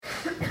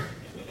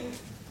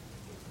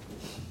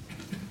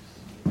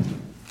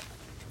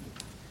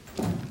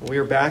We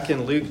are back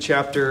in Luke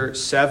chapter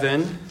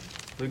 7.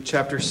 Luke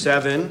chapter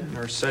 7,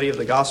 our study of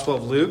the Gospel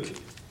of Luke.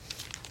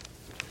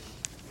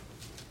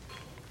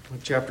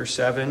 Luke chapter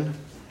 7.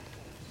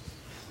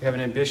 We have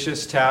an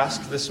ambitious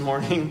task this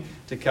morning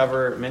to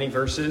cover many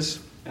verses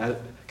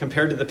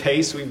compared to the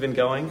pace we've been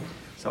going.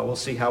 So we'll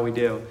see how we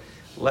do.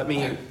 Let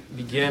me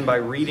begin by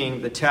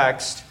reading the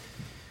text.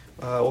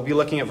 We'll be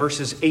looking at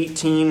verses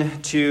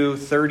 18 to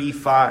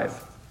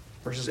 35.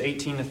 Verses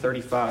 18 to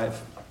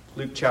 35.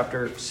 Luke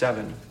chapter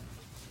 7.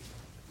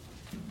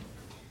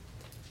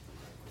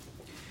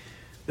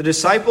 The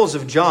disciples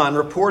of John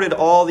reported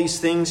all these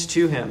things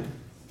to him.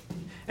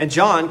 And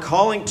John,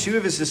 calling two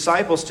of his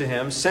disciples to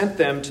him, sent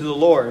them to the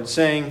Lord,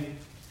 saying,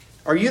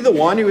 "Are you the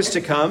one who is to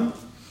come,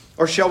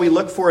 or shall we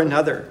look for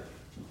another?"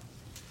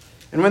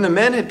 And when the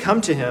men had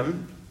come to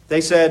him,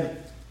 they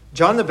said,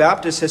 "John the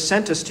Baptist has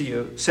sent us to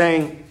you,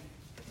 saying,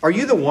 'Are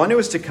you the one who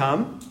is to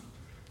come,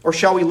 or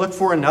shall we look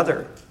for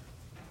another?'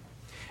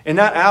 In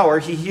that hour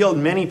he healed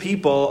many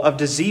people of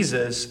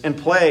diseases and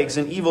plagues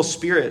and evil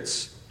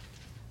spirits.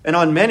 And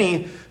on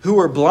many who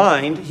were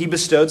blind he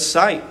bestowed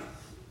sight.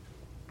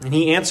 And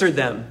he answered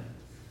them,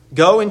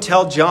 'Go and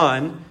tell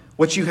John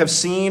what you have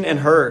seen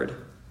and heard.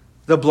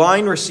 The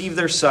blind receive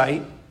their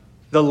sight,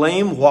 the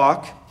lame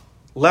walk,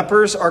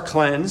 lepers are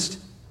cleansed,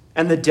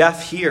 and the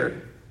deaf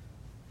hear.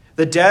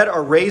 The dead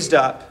are raised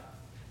up,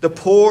 the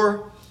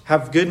poor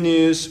have good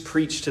news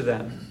preached to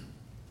them.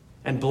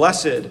 And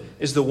blessed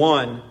is the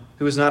one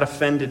who is not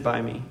offended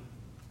by me.'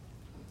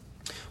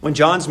 When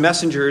John's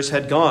messengers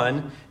had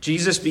gone,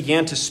 Jesus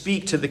began to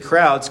speak to the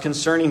crowds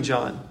concerning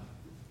John.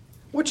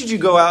 'What did you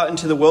go out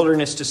into the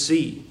wilderness to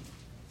see?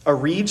 A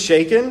reed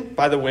shaken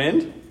by the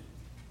wind?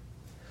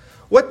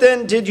 What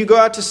then did you go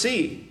out to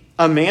see?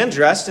 A man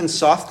dressed in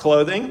soft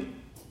clothing?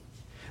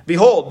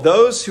 Behold,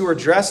 those who are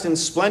dressed in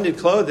splendid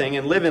clothing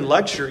and live in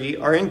luxury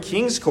are in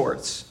king's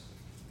courts.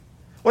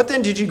 What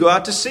then did you go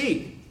out to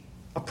see?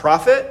 A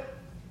prophet?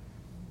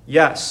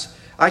 Yes,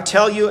 I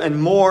tell you,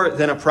 and more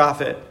than a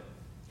prophet.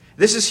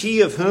 This is he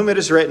of whom it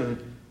is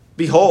written,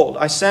 'Behold,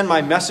 I send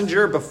my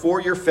messenger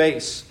before your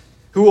face,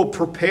 who will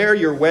prepare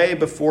your way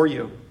before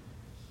you.'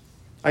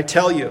 I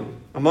tell you,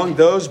 among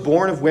those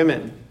born of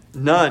women,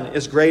 none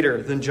is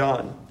greater than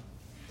John.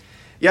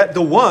 Yet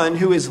the one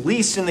who is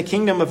least in the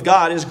kingdom of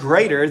God is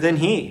greater than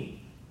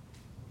he."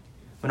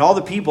 When all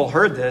the people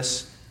heard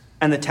this,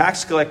 and the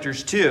tax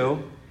collectors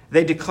too,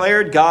 they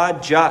declared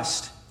God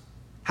just,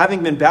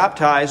 having been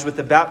baptized with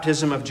the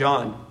baptism of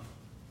John.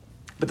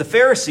 But the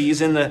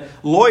Pharisees and the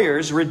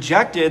lawyers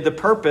rejected the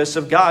purpose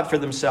of God for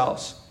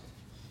themselves,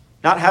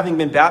 not having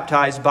been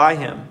baptized by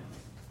him.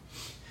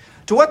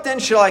 To what then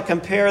shall I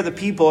compare the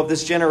people of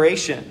this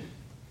generation?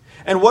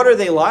 And what are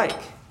they like?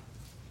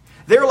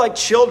 They're like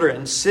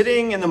children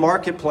sitting in the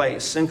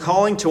marketplace and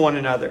calling to one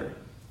another.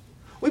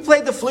 'We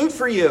played the flute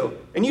for you,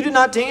 and you did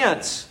not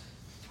dance.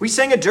 We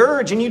sang a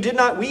dirge, and you did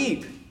not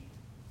weep.'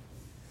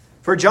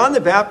 For John the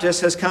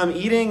Baptist has come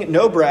eating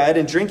no bread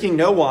and drinking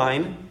no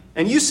wine,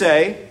 and you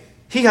say,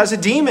 'He has a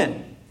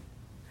demon.'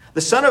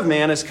 The Son of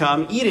Man has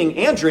come eating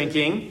and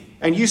drinking,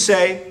 and you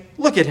say,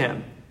 'Look at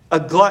him, a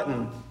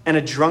glutton and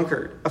a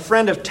drunkard, a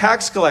friend of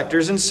tax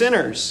collectors and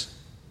sinners.'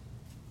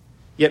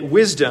 Yet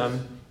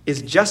wisdom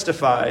is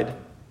justified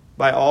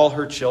by all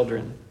her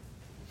children."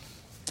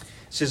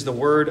 This is the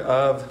word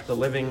of the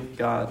living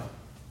God.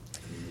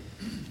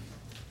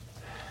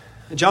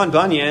 John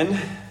Bunyan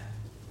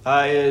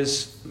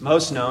is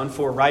most known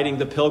for writing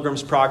The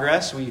Pilgrim's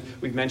Progress.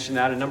 We've mentioned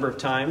that a number of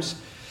times.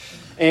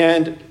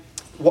 And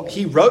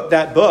he wrote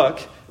that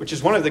book, which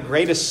is one of the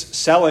greatest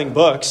selling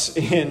books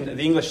in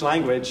the English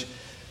language.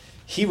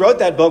 He wrote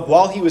that book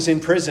while he was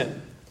in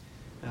prison.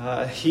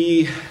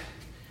 He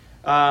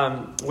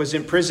was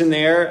in prison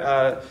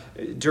there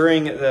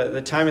during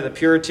the time of the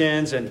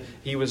Puritans, and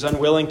he was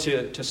unwilling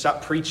to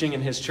stop preaching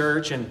in his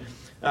church. And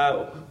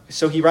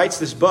so he writes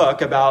this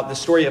book about the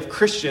story of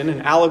Christian,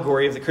 an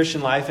allegory of the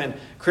Christian life. And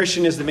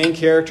Christian is the main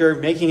character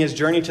making his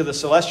journey to the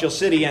celestial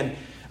city. And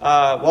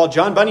while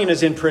John Bunyan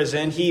is in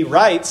prison, he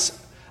writes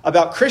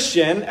about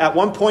Christian at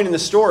one point in the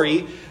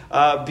story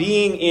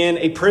being in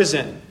a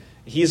prison.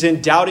 He's in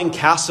Doubting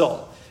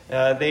Castle.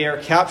 They are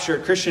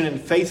captured, Christian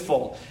and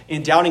faithful,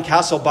 in Doubting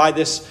Castle by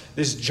this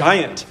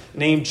giant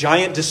named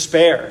Giant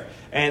Despair.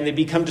 And they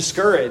become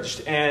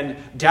discouraged and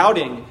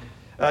doubting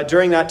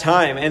during that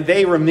time. And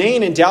they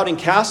remain in Doubting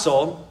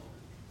Castle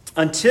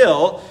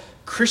until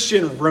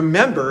Christian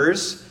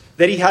remembers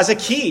that he has a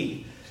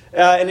key.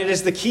 And it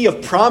is the key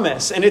of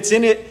promise, and it's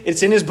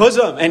in his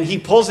bosom, and he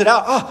pulls it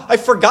out. "Oh,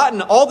 I've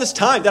forgotten all this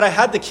time that I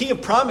had the key of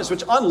promise,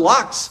 which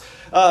unlocks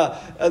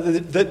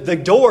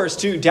the doors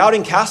to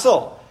Doubting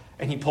Castle."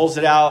 And he pulls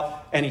it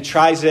out, and he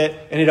tries it,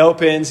 and it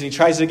opens, and he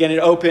tries it again, it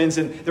opens,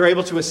 and they're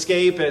able to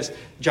escape as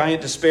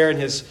Giant Despair and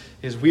his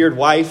weird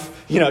wife,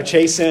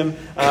 chase him,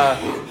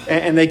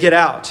 and they get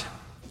out.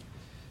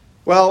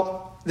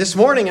 Well, this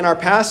morning in our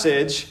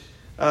passage,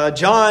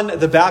 John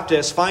the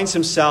Baptist finds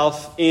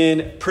himself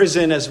in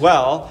prison as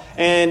well,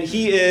 and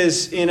he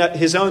is in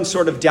his own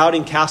sort of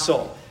doubting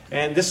castle.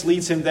 And this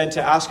leads him then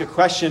to ask a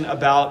question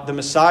about the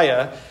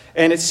Messiah.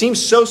 And it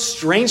seems so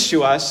strange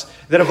to us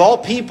that of all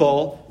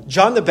people,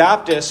 John the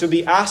Baptist would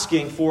be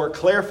asking for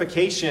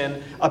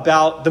clarification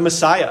about the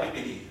Messiah.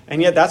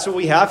 And yet that's what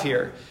we have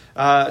here.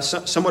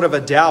 Somewhat of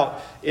a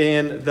doubt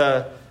in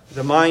the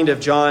mind of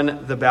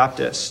John the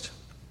Baptist.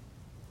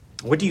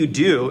 What do you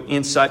do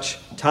in such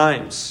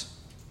times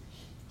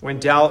when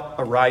doubt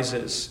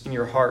arises in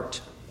your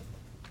heart?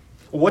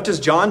 What does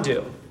John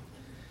do?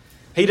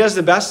 He does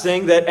the best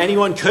thing that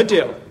anyone could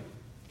do.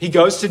 He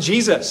goes to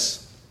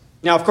Jesus.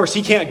 Now, of course,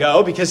 he can't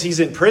go because he's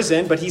in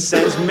prison, but he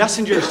sends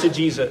messengers to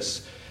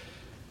Jesus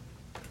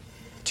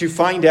to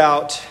find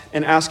out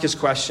and ask his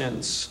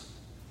questions.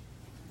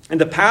 And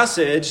the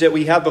passage that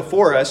we have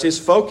before us is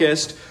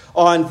focused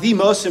on the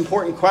most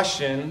important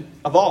question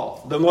of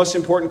all, the most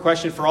important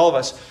question for all of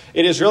us.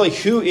 It is really,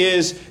 who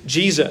is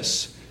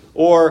Jesus?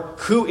 Or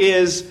who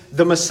is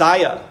the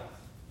Messiah?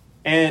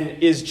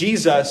 And is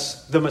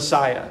Jesus the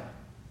Messiah?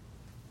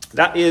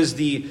 That is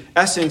the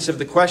essence of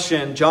the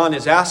question John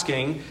is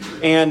asking.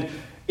 And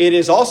it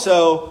is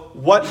also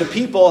what the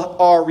people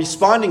are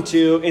responding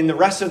to in the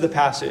rest of the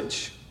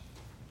passage.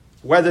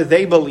 Whether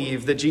they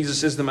believe that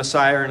Jesus is the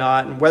Messiah or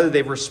not, and whether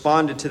they've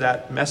responded to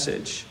that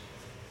message.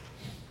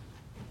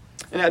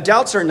 And now,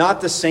 doubts are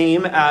not the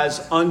same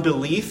as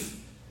unbelief.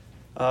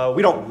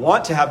 We don't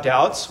want to have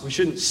doubts. We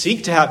shouldn't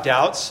seek to have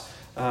doubts.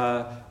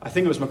 I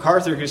think it was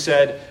MacArthur who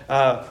said,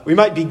 we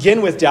might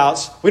begin with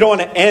doubts. We don't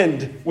want to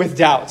end with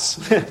doubts.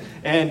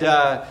 And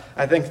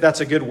I think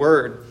that's a good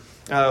word.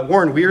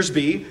 Warren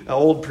Wiersbe, an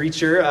old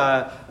preacher,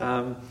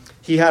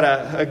 he had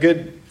a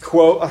good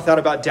quote, I thought,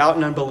 about doubt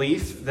and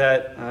unbelief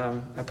that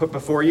I put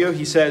before you.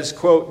 He says,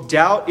 quote,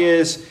 "Doubt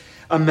is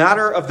a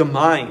matter of the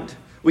mind.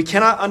 We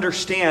cannot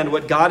understand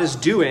what God is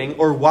doing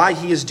or why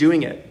he is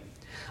doing it.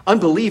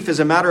 Unbelief is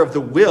a matter of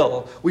the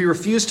will. We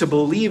refuse to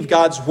believe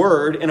God's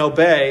word and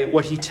obey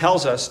what he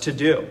tells us to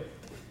do."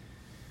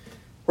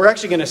 We're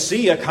actually going to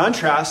see a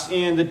contrast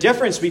in the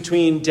difference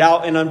between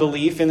doubt and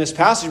unbelief in this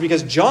passage,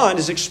 because John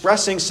is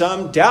expressing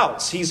some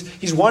doubts.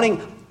 He's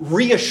wanting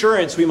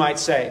reassurance, we might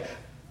say,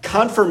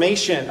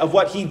 confirmation of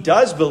what he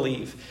does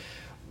believe.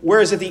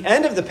 Whereas at the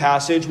end of the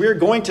passage, we're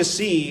going to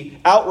see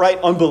outright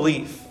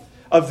unbelief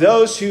of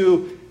those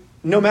who,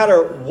 no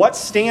matter what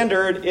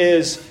standard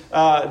is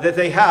that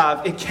they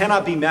have, it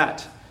cannot be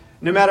met.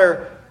 No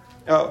matter,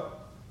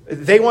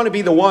 they want to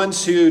be the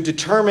ones who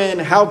determine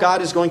how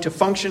God is going to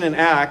function and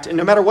act. And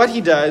no matter what he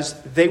does,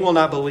 they will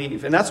not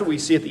believe. And that's what we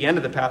see at the end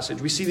of the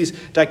passage. We see these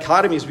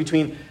dichotomies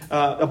between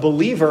a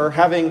believer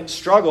having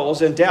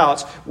struggles and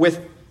doubts with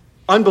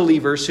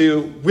unbelievers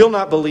who will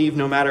not believe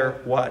no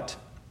matter what.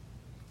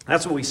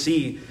 That's what we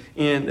see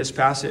in this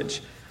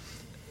passage.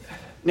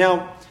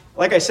 Now,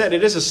 like I said,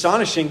 it is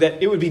astonishing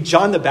that it would be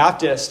John the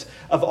Baptist,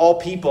 of all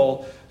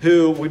people,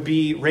 who would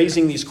be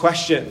raising these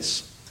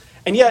questions.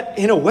 And yet,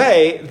 in a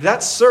way,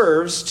 that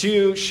serves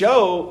to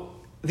show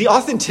the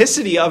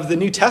authenticity of the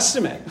New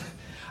Testament.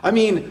 I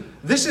mean,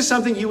 this is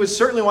something you would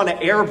certainly want to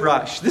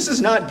airbrush. This is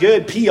not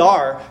good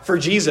PR for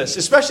Jesus,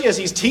 especially as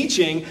he's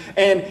teaching.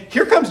 And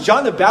here comes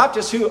John the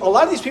Baptist, who a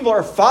lot of these people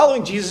are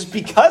following Jesus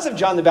because of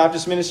John the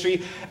Baptist's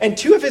ministry. And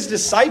two of his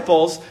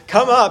disciples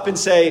come up and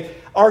say,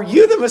 "Are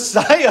you the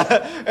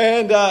Messiah?"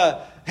 And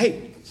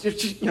hey,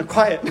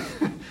 quiet.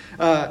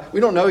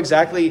 We don't know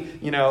exactly,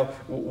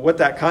 what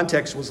that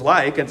context was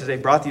like until they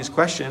brought these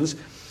questions.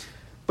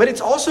 But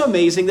it's also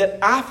amazing that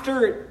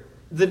after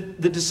the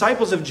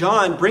disciples of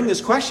John bring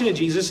this question to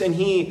Jesus and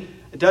he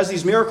does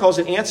these miracles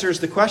and answers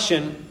the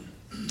question,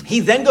 he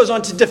then goes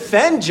on to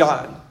defend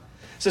John.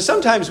 So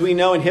sometimes we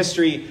know in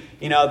history,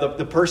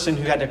 the person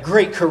who had a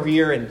great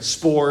career in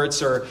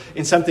sports or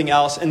in something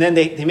else, and then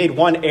they made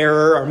one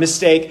error or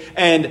mistake,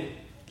 and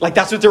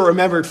that's what they're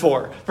remembered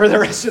for the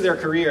rest of their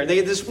career.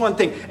 This one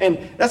thing. And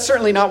that's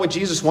certainly not what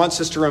Jesus wants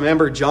us to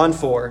remember John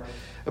for,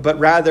 but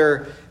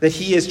rather that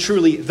he is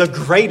truly the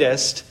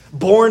greatest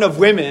born of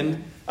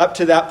women up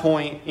to that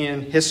point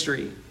in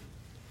history.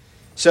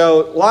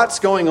 So lots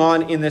going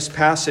on in this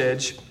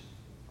passage,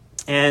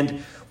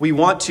 and we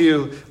want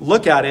to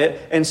look at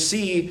it and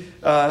see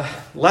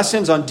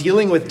lessons on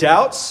dealing with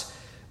doubts,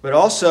 but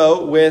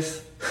also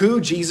with who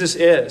Jesus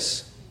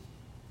is.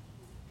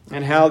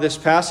 And how this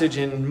passage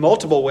in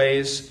multiple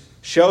ways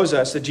shows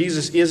us that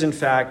Jesus is in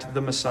fact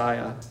the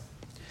Messiah.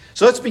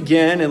 So let's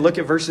begin and look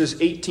at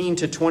verses 18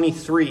 to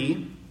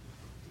 23.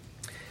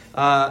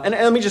 And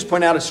let me just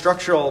point out a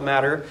structural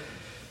matter.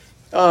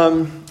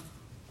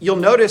 You'll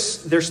notice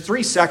there's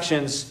three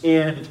sections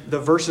in the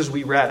verses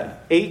we read.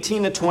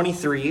 18 to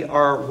 23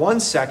 are one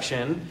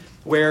section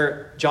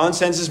where John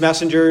sends his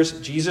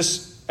messengers,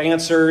 Jesus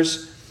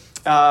answers,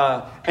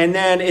 and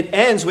then it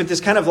ends with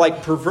this kind of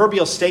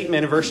proverbial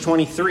statement in verse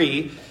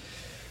 23.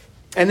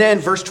 And then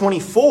verse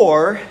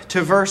 24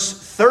 to verse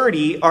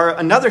 30 are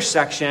another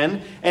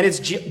section, and it's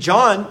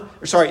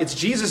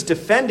Jesus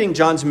defending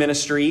John's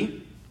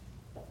ministry.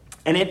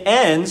 And it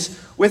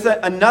ends with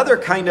another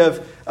kind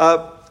of,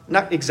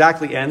 not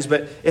exactly ends,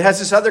 but it has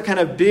this other kind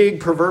of big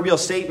proverbial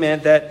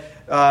statement that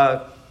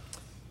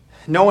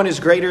no one is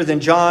greater than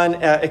John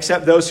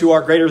except those who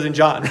are greater than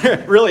John,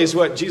 really is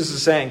what Jesus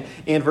is saying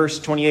in verse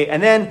 28.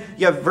 And then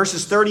you have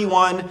verses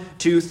 31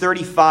 to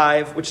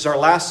 35, which is our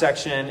last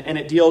section, and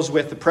it deals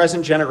with the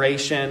present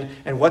generation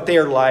and what they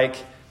are like.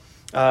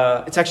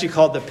 It's actually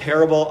called the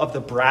parable of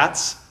the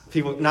brats.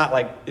 People, not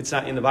like it's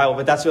not in the Bible,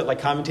 but that's what like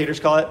commentators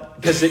call it,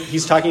 because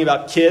he's talking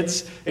about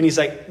kids, and he's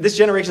like, this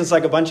generation is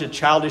like a bunch of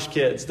childish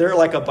kids. They're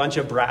like a bunch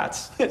of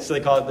brats. So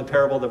they call it the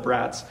parable of the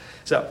brats.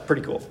 So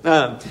pretty cool.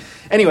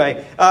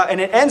 Anyway,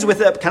 and it ends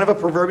with a kind of a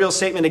proverbial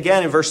statement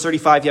again in verse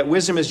 35. Yet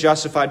wisdom is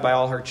justified by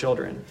all her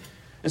children.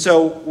 And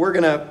so we're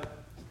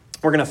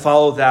gonna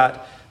follow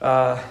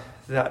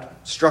that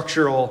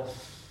structural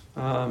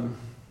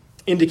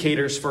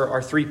indicators for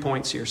our 3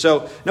 points here.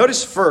 So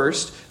notice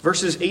first,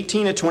 verses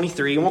 18 to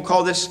 23, and we'll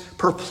call this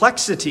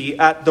perplexity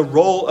at the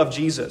role of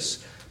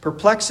Jesus.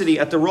 Perplexity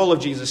at the role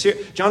of Jesus. Here,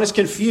 John is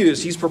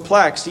confused. He's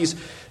perplexed.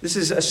 This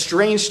is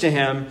strange to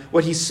him,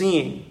 what he's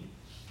seeing.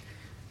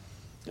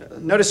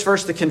 Notice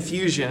first the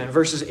confusion in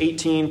verses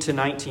 18 to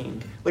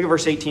 19. Look at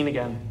verse 18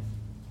 again.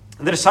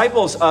 The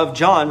disciples of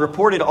John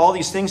reported all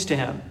these things to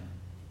him.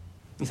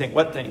 You think,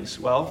 what things?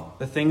 Well,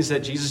 the things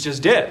that Jesus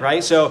just did,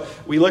 right? So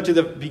we looked at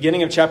the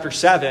beginning of chapter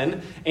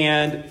 7,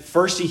 and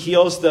first he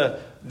heals the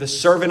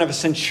servant of a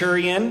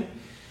centurion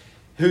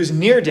who's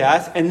near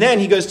death, and then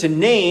he goes to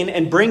Nain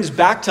and brings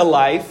back to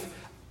life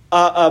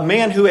a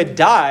man who had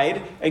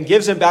died and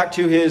gives him back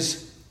to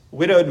his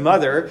widowed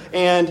mother.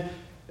 And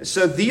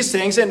so these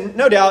things, and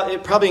no doubt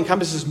it probably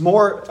encompasses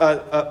more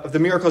of the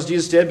miracles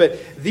Jesus did, but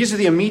these are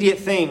the immediate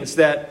things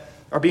that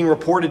are being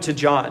reported to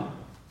John.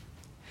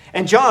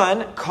 And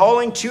John,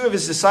 calling 2 of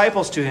his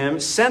disciples to him,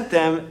 sent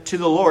them to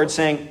the Lord,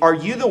 saying, "Are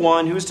you the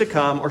one who is to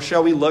come, or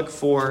shall we look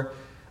for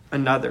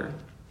another?"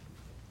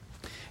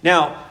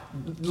 Now,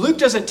 Luke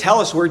doesn't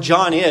tell us where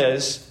John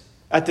is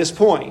at this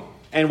point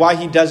and why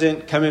he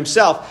doesn't come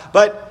himself.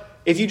 But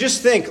if you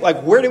just think,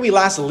 like, where did we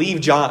last leave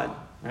John,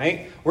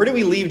 right? Where did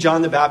we leave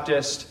John the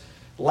Baptist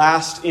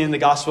last in the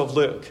Gospel of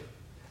Luke?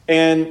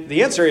 And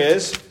the answer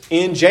is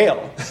in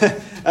jail.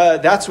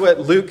 That's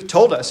what Luke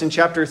told us in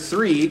chapter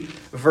 3,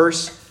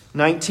 verse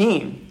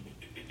 19.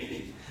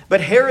 But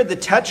Herod the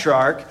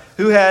Tetrarch,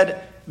 who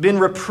had been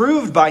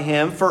reproved by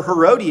him for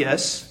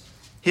Herodias,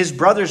 his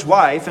brother's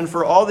wife, and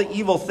for all the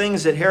evil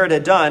things that Herod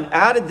had done,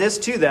 added this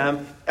to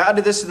them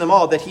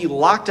all, that he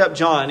locked up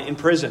John in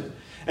prison.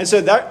 And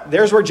so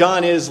there's where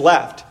John is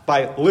left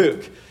by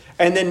Luke.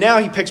 And then now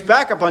he picks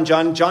back up on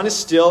John. John is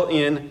still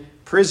in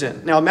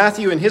prison. Now,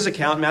 Matthew, in his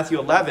account, Matthew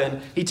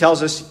 11, he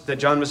tells us that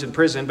John was in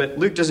prison, but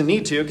Luke doesn't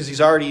need to because he's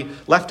already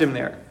left him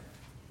there.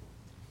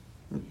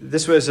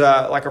 This was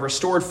like a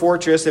restored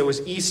fortress that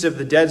was east of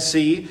the Dead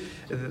Sea,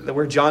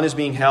 where John is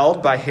being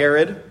held by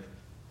Herod.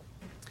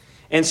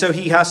 And so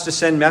he has to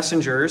send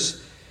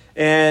messengers,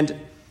 and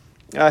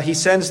he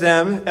sends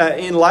them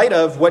in light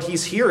of what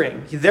he's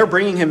hearing. They're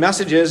bringing him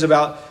messages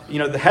about,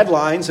 the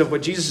headlines of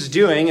what Jesus is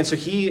doing, and so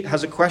he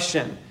has a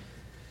question.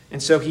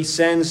 And so he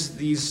sends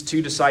these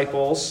 2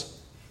 disciples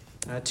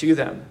to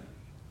them.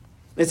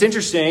 It's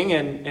interesting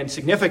and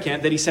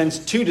significant that he sends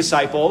 2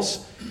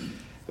 disciples,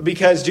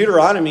 because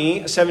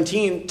Deuteronomy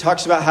 17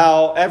 talks about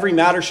how every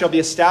matter shall be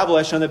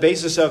established on the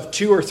basis of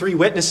 2 or 3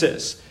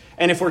 witnesses.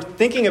 And if we're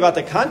thinking about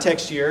the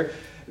context here,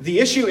 the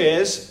issue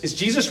is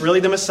Jesus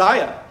really the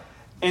Messiah?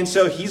 And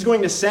so he's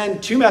going to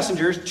send 2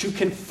 messengers to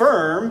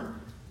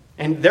confirm,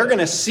 and they're going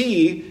to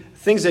see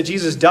things that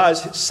Jesus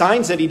does,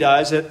 signs that he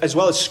does, as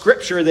well as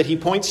scripture that he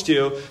points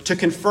to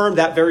confirm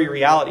that very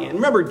reality. And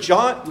remember,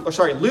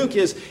 Luke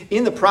is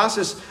in the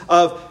process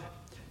of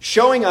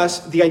showing us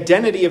the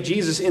identity of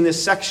Jesus in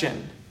this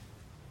section.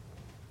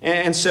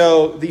 And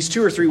so these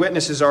 2 or 3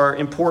 witnesses are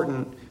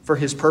important for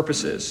his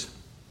purposes.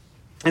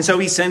 And so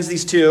he sends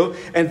these 2,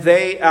 and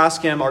they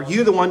ask him, "Are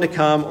you the one to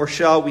come, or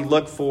shall we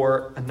look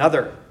for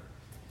another?"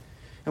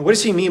 And what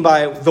does he mean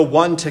by the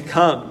one to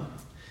come?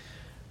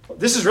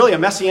 This is really a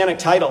messianic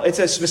title. It's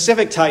a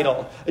specific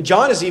title.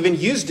 John has even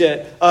used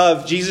it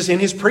of Jesus in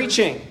his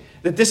preaching,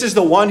 that this is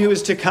the one who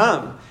is to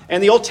come.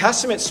 And the Old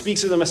Testament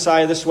speaks of the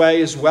Messiah this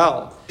way as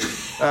well.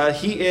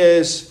 He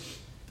is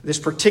this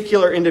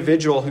particular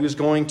individual who is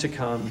going to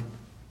come.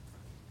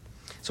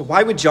 So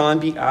why would John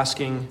be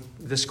asking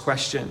this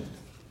question?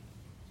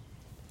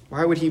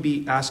 Why would he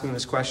be asking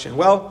this question?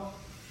 Well,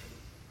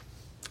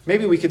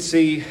 maybe we could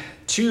see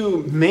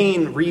 2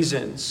 main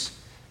reasons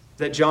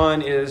that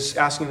John is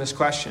asking this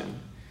question.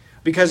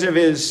 Because of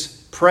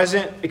his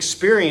present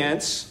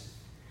experience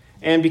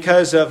and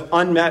because of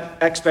unmet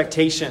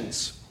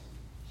expectations.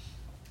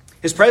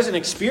 His present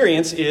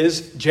experience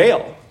is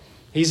jail.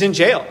 He's in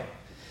jail.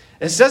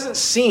 This doesn't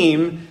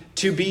seem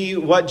to be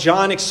what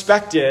John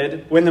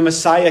expected when the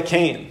Messiah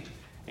came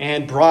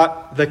and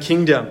brought the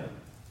kingdom.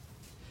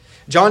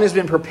 John has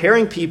been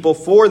preparing people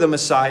for the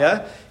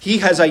Messiah. He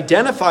has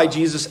identified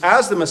Jesus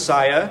as the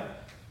Messiah,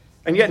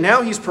 and yet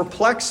now he's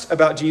perplexed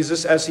about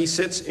Jesus as he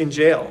sits in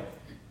jail.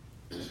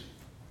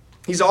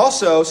 He's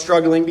also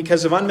struggling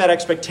because of unmet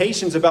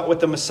expectations about what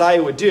the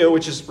Messiah would do,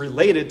 which is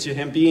related to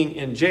him being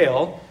in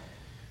jail.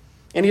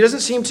 And he doesn't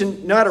seem to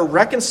know how to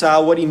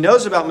reconcile what he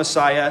knows about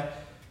Messiah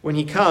when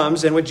he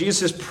comes and what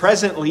Jesus is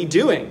presently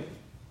doing.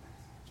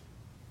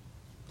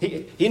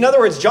 In other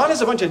words, John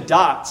has a bunch of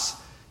dots,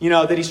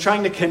 that he's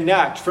trying to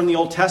connect from the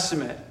Old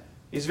Testament.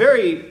 He's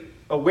very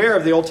aware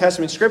of the Old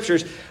Testament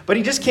scriptures, but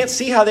he just can't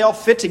see how they all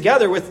fit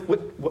together with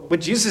what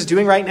Jesus is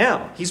doing right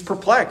now. He's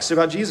perplexed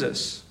about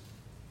Jesus.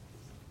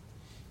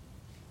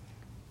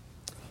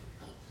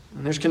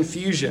 And there's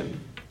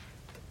confusion.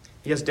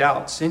 He has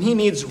doubts, and he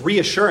needs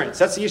reassurance.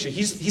 That's the issue.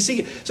 He's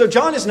seeking. So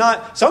John is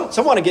not,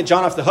 some want to get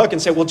John off the hook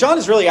and say, well, John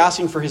is really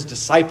asking for his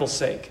disciples'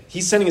 sake.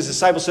 He's sending his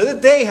disciples so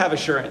that they have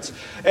assurance.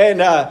 And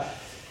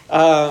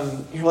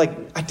you're like,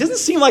 it doesn't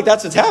seem like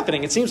that's what's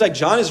happening. It seems like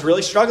John is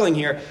really struggling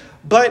here.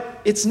 But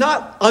it's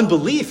not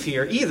unbelief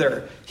here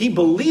either. He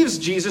believes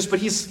Jesus, but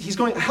he's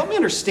going, help me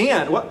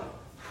understand.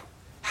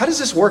 How does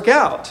this work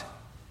out?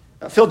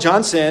 Phil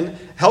Johnson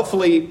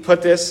helpfully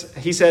put this.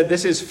 He said,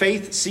 this is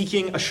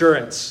faith-seeking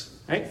assurance.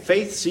 Right?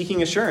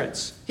 Faith-seeking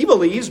assurance. He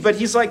believes, but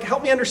he's like,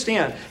 help me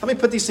understand. Help me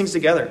put these things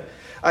together.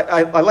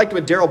 I liked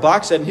what Darrell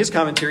Bach said in his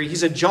commentary. He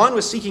said, John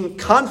was seeking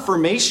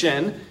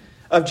confirmation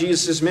of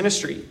Jesus'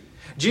 ministry.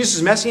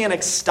 Jesus'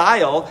 messianic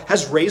style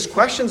has raised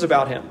questions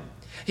about him.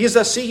 He is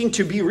thus seeking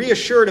to be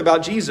reassured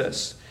about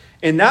Jesus.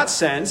 In that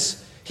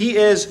sense, he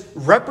is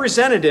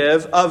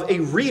representative of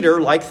a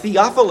reader like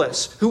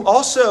Theophilus, who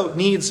also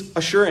needs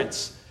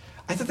assurance.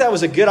 I thought that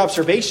was a good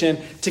observation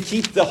to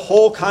keep the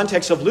whole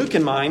context of Luke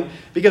in mind,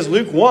 because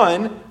Luke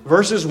 1,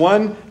 verses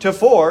 1 to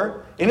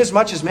 4,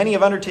 inasmuch as many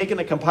have undertaken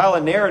to compile a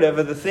narrative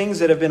of the things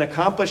that have been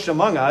accomplished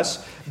among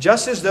us,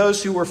 just as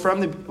those who from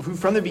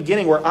the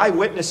beginning were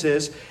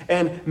eyewitnesses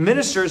and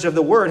ministers of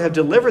the word have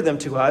delivered them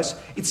to us,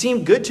 it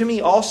seemed good to me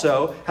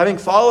also, having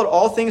followed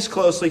all things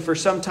closely for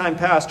some time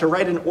past, to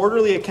write an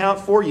orderly account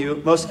for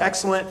you, most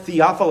excellent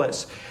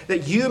Theophilus,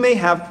 that you may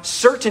have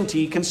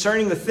certainty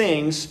concerning the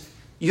things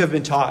you have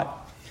been taught.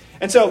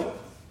 And so,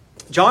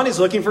 John is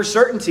looking for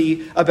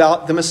certainty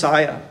about the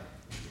Messiah.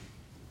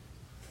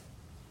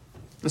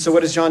 And so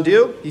what does John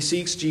do? He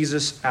seeks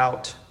Jesus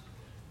out.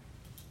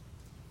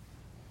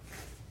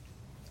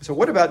 So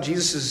what about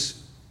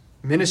Jesus'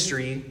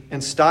 ministry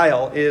and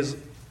style is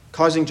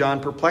causing John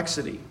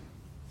perplexity?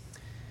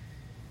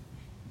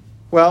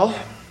 Well,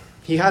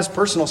 he has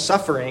personal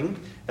suffering.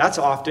 That's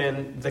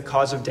often the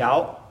cause of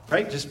doubt,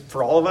 right? Just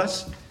for all of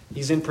us.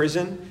 He's in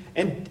prison.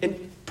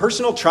 And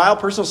personal trial,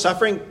 personal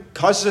suffering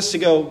causes us to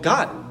go,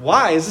 God,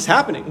 why is this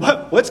happening?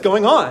 What's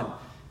going on?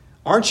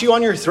 Aren't you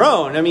on your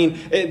throne? I mean,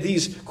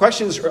 these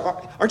questions,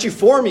 aren't you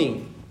for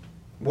me?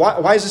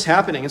 Why is this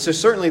happening? And so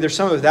certainly there's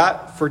some of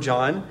that for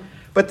John.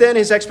 But then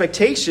his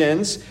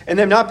expectations and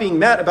them not being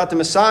met about the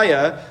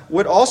Messiah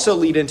would also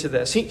lead into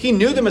this. He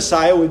knew the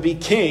Messiah would be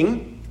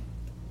king.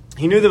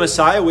 He knew the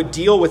Messiah would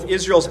deal with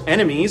Israel's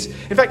enemies.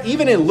 In fact,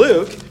 even in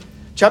Luke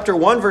chapter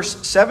 1,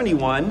 verse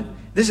 71,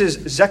 this is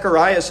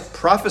Zechariah's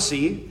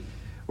prophecy,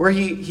 where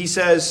he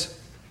says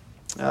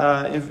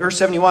in verse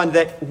 71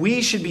 that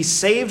we should be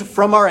saved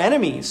from our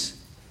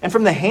enemies and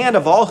from the hand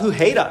of all who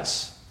hate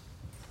us.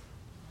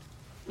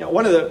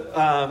 One of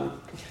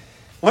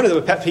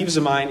the pet peeves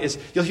of mine is,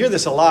 you'll hear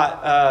this a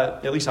lot,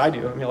 at least I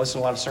do. I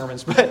listen to a lot of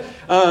sermons, but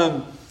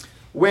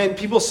when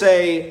people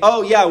say,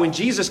 oh yeah, when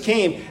Jesus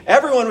came,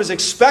 everyone was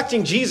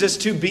expecting Jesus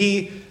to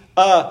be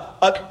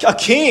a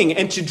king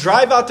and to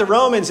drive out the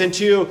Romans and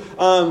to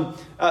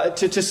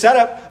set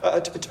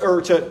up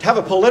or to have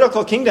a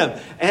political kingdom,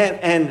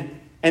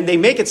 and they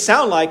make it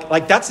sound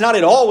like that's not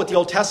at all what the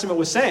Old Testament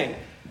was saying.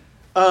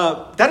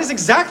 That is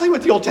exactly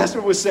what the Old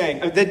Testament was saying.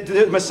 That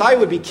the Messiah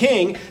would be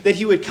king, that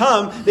he would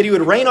come, that he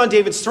would reign on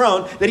David's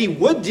throne, that he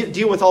would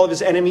deal with all of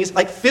his enemies,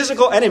 like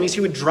physical enemies.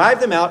 He would drive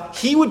them out.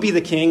 He would be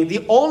the king,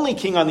 the only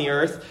king on the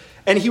earth,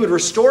 and he would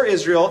restore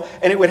Israel,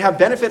 and it would have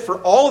benefit for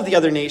all of the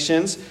other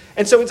nations.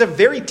 And so it's a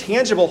very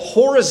tangible,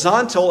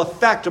 horizontal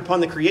effect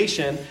upon the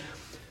creation.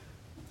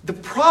 The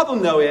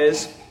problem, though,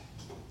 is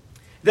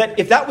that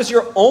if that was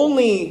your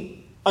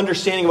only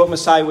understanding of what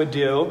Messiah would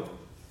do,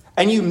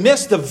 and you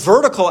miss the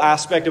vertical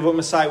aspect of what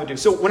Messiah would do.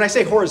 So when I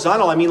say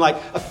horizontal, I mean like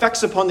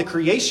effects upon the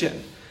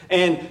creation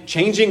and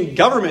changing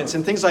governments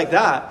and things like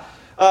that.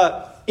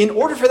 In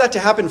order for that to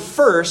happen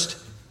first,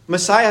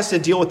 Messiah has to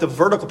deal with the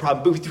vertical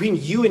problem between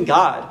you and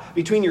God,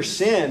 between your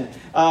sin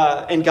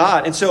and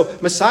God. And so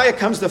Messiah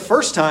comes the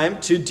first time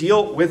to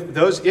deal with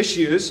those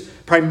issues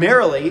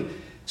primarily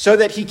so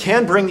that he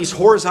can bring these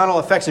horizontal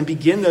effects and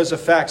begin those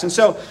effects. And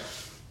so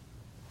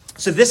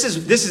this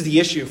is the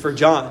issue for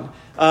John,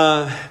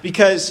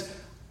 because,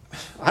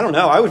 I don't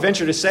know, I would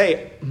venture to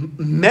say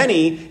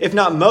many, if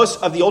not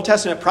most, of the Old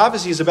Testament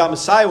prophecies about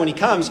Messiah when he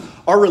comes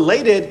are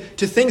related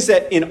to things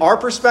that, in our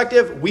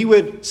perspective, we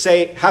would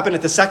say happen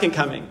at the second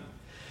coming.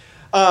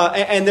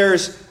 And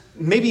there's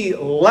maybe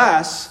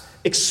less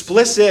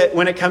explicit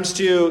when it comes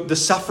to the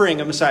suffering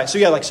of Messiah. So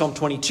you have like Psalm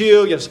 22,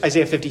 you have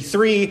Isaiah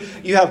 53,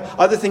 you have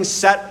other things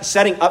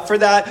setting up for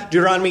that.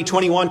 Deuteronomy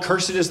 21,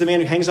 cursed is the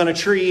man who hangs on a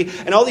tree,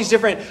 and all these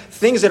different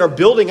things that are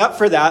building up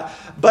for that.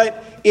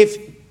 But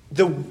if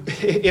the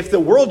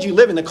world you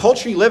live in, the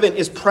culture you live in,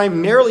 is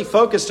primarily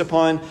focused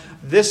upon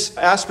this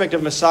aspect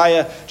of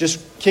Messiah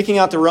just kicking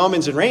out the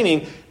Romans and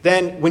reigning,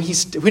 then when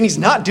he's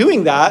not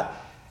doing that,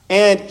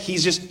 and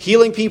he's just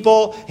healing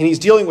people, and he's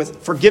dealing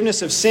with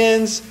forgiveness of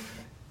sins,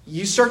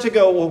 you start to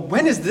go, well,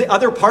 when does the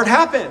other part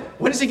happen?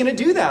 When is he going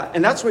to do that?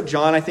 And that's what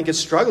John, I think, is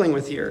struggling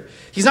with here.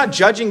 He's not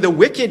judging the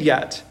wicked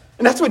yet.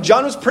 And that's what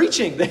John was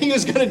preaching, that he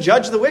was going to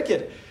judge the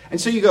wicked. And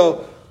so you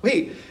go,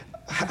 wait,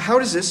 how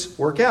does this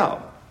work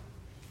out?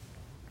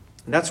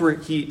 And that's where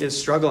he is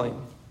struggling.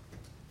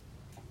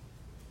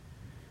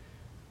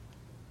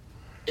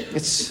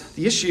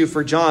 The issue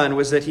for John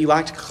was that he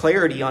lacked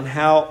clarity on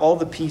how all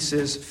the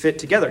pieces fit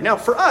together. Now,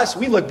 for us,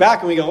 we look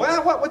back and we go,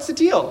 well, what's the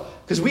deal?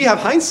 Because we have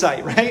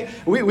hindsight, right?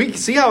 We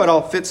see how it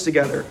all fits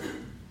together.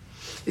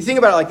 You think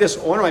about it like this.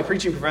 One of my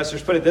preaching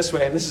professors put it this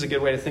way, and this is a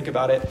good way to think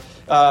about it.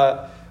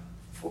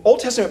 Old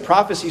Testament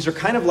prophecies are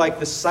kind of like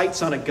the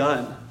sights on a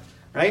gun,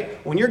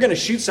 right? When you're going to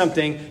shoot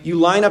something, you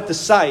line up the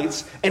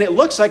sights, and it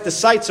looks like the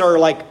sights are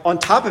like on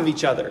top of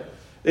each other.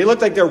 They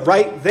look like they're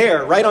right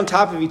there, right on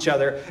top of each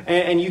other,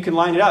 and you can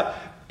line it up.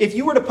 If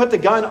you were to put the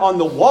gun on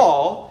the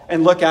wall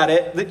and look at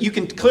it, you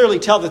can clearly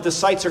tell that the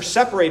sights are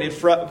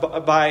separated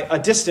by a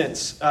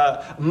distance,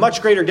 a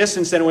much greater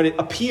distance than when it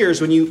appears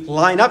when you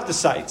line up the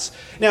sights.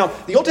 Now,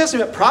 the Old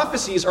Testament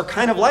prophecies are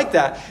kind of like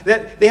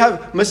that they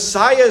have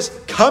Messiahs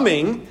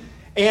coming,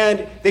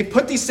 and they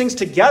put these things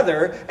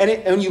together, and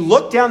when you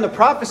look down the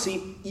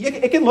prophecy,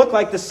 it can look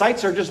like the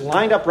sights are just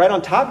lined up right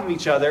on top of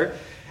each other,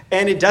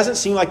 and it doesn't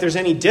seem like there's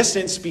any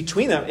distance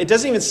between them. It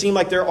doesn't even seem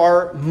like there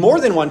are more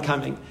than one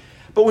coming.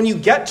 But when you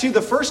get to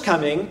the first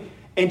coming,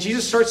 and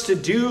Jesus starts to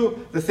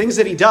do the things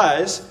that he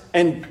does,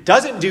 and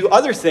doesn't do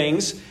other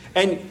things,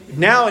 and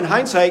now in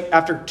hindsight,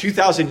 after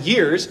 2,000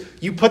 years,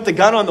 you put the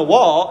gun on the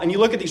wall, and you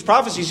look at these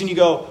prophecies, and you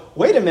go,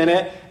 wait a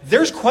minute,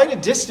 there's quite a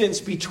distance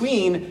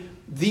between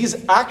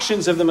these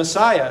actions of the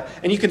Messiah.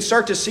 And you can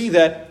start to see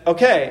that,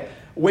 okay,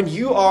 when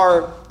you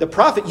are the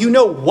prophet, you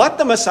know what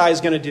the Messiah is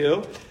going to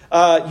do.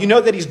 You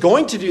know that he's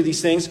going to do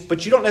these things,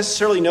 but you don't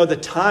necessarily know the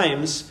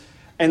times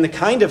and the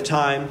kind of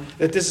time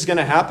that this is going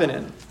to happen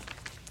in.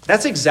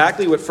 That's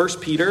exactly what 1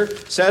 Peter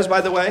says,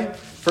 by the way.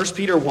 1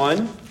 Peter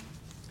 1.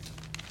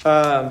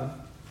 1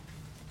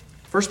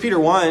 Peter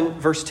 1,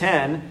 verse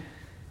 10,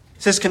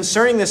 says,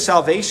 concerning this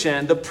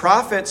salvation, the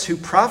prophets who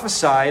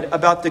prophesied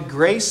about the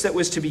grace that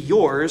was to be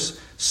yours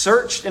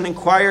searched and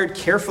inquired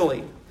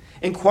carefully,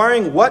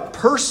 inquiring what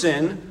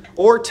person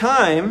or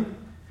time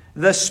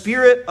the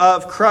Spirit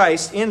of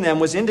Christ in them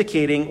was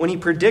indicating when he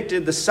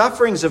predicted the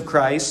sufferings of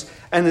Christ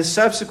and the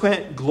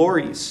subsequent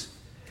glories.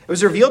 It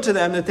was revealed to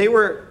them that they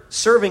were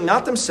serving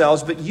not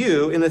themselves, but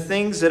you in the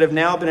things that have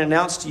now been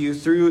announced to you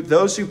through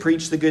those who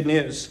preach the good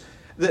news.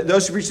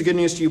 Those who preach the good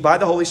news to you by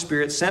the Holy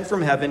Spirit sent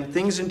from heaven,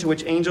 things into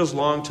which angels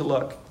long to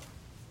look.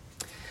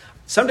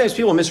 Sometimes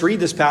people misread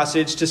this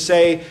passage to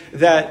say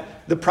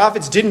that the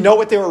prophets didn't know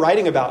what they were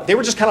writing about. They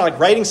were just kind of like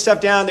writing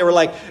stuff down. They were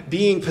like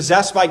being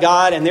possessed by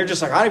God, and they're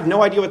just like, I have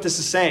no idea what this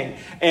is saying,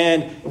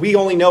 and we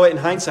only know it in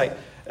hindsight.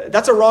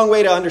 That's a wrong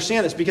way to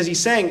understand this, because he's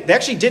saying they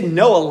actually did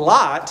know a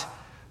lot,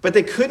 but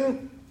they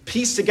couldn't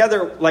piece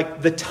together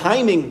like the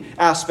timing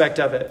aspect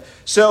of it.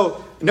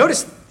 So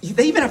notice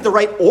they even have the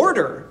right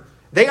order.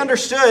 They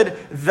understood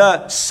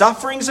the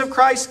sufferings of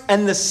Christ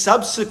and the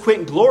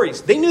subsequent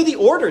glories. They knew the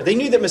order. They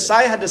knew that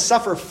Messiah had to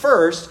suffer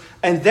first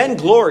and then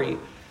glory.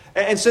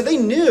 And so they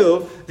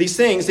knew these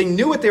things. They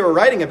knew what they were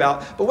writing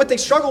about. But what they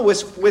struggled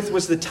with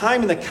was the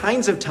time and the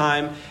kinds of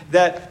time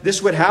that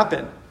this would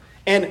happen.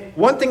 And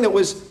one thing that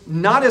was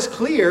not as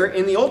clear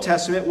in the Old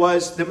Testament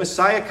was that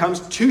Messiah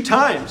comes 2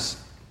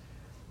 times.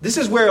 This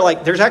is where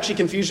there's actually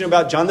confusion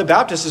about John the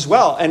Baptist as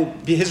well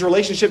and his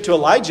relationship to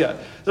Elijah.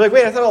 They're like,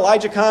 wait, I thought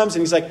Elijah comes.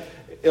 And he's like,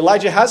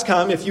 Elijah has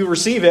come if you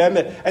receive him.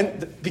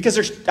 And because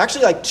there's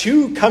actually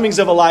 2 comings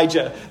of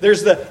Elijah.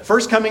 There's the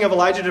first coming of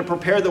Elijah to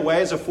prepare the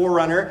way as a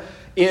forerunner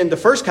in the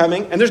first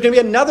coming. And there's going to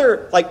be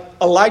another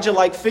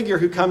Elijah-like figure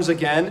who comes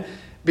again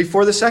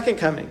before the second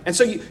coming. And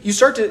so you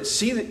start to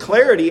see the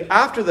clarity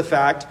after the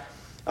fact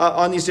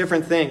on these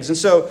different things. And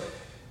so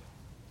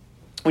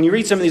when you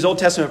read some of these Old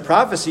Testament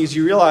prophecies,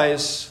 you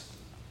realize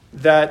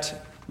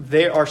that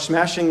they are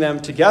smashing them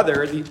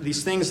together,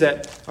 these things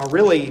that are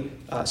really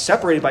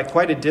separated by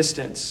quite a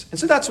distance. And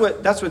so that's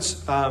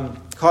what's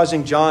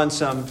causing John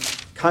some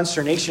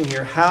consternation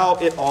here, how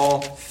it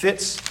all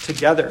fits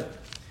together.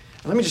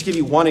 And let me just give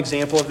you one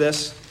example of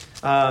this.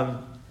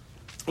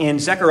 In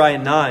Zechariah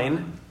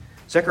 9,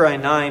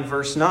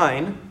 verse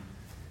 9,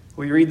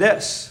 we read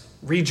this: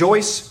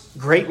 Rejoice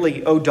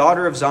greatly, O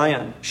daughter of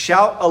Zion.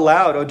 Shout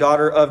aloud, O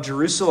daughter of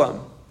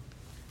Jerusalem.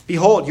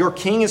 Behold, your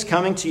king is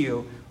coming to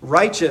you.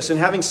 Righteous and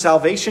having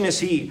salvation is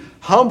he,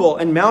 humble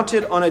and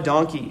mounted on a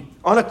donkey,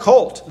 on a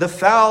colt, the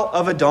foal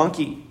of a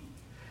donkey.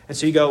 And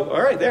so you go,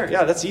 all right, there.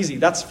 Yeah, that's easy.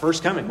 That's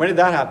first coming. When did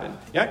that happen?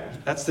 Yeah,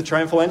 that's the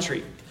triumphal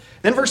entry.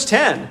 Then verse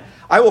 10,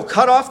 I will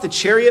cut off the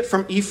chariot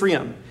from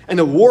Ephraim and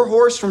the war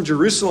horse from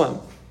Jerusalem,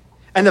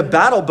 and the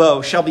battle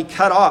bow shall be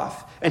cut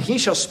off, and he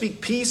shall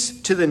speak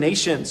peace to the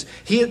nations.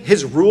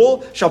 His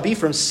rule shall be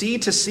from sea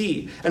to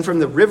sea, and from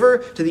the river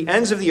to the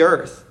ends of the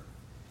earth.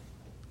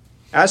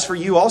 As for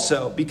you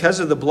also, because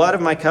of the blood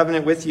of my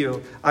covenant with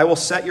you, I will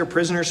set your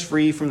prisoners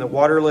free from the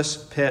waterless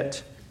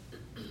pit.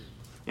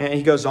 And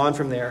he goes on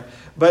from there.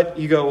 But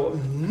you go,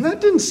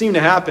 that didn't seem to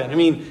happen. I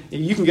mean,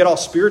 you can get all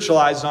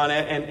spiritualized on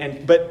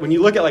it. But when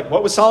you look at like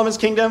what was Solomon's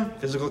kingdom?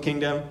 Physical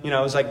kingdom. It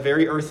was like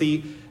very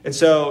earthy. And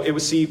so it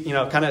was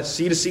kind of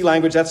sea to sea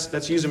language.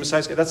 That's used in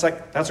Messiah's. That's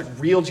like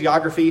real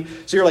geography.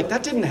 So you're like,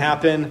 that didn't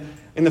happen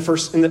in the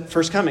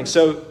first coming.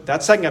 So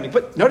that's second coming.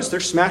 But notice they're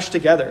smashed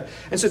together.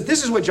 And so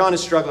this is what John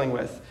is struggling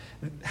with.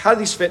 How do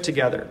these fit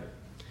together?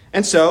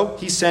 And so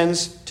he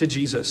sends to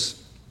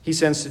Jesus. He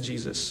sends to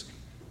Jesus.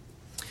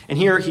 And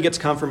here he gets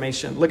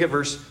confirmation. Look at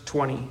verse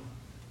 20.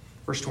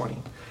 Verse 20.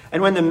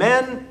 And when the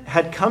men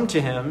had come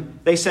to him,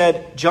 they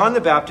said, John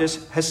the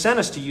Baptist has sent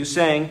us to you,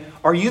 saying,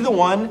 are you the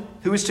one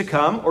who is to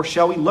come, or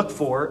shall we look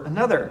for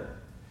another?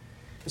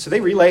 And so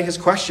they relay his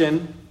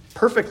question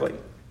perfectly.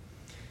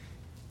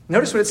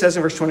 Notice what it says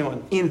in verse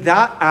 21. In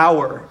that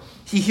hour,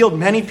 he healed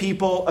many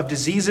people of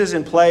diseases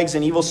and plagues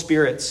and evil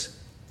spirits.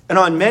 And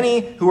on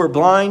many who were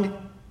blind,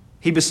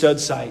 he bestowed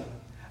sight.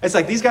 It's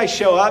like these guys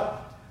show up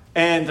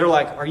and they're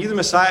like, are you the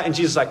Messiah? And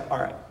Jesus is like, all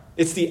right,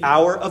 it's the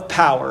hour of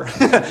power.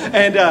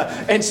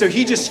 and so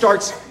he just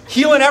starts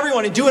healing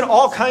everyone and doing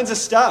all kinds of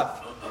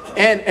stuff.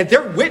 And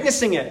they're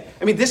witnessing it.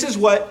 I mean, this is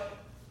what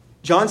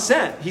John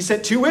sent. He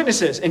sent 2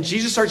 witnesses. And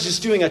Jesus starts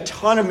just doing a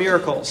ton of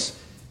miracles.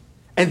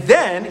 And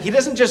then he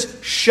doesn't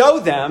just show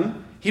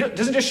them, he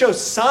doesn't just show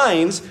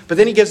signs, but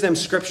then he gives them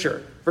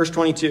scripture. Verse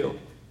 22.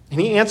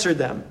 And he answered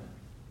them,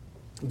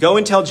 go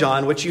and tell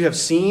John what you have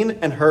seen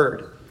and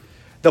heard.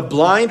 The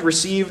blind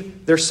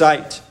receive their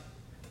sight.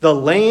 The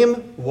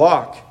lame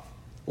walk.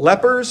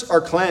 Lepers are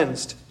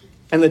cleansed,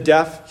 and the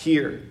deaf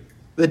hear.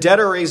 The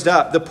dead are raised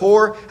up. The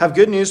poor have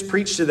good news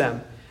preached to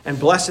them. And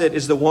blessed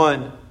is the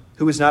one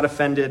who is not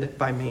offended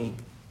by me.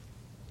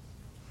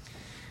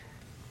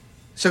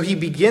 So he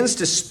begins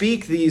to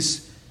speak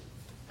these.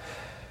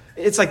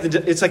 It's like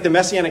the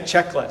messianic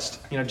checklist.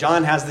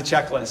 John has the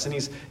checklist,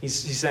 and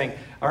he's saying,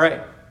 all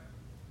right,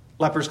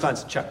 lepers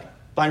cleansed, check.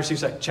 Blind receive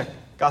sight, check.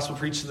 Gospel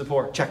preached to the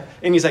poor, check.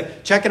 And he's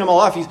like checking them all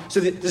off. So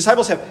the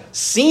disciples have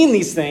seen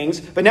these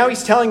things, but now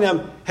he's telling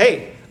them,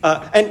 hey,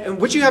 and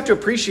what you have to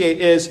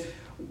appreciate is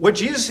what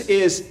Jesus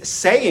is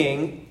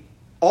saying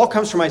all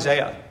comes from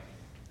Isaiah.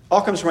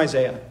 All comes from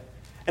Isaiah.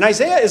 And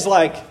Isaiah is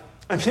like,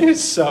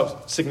 it's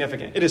so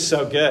significant. It is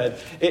so good.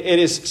 It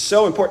is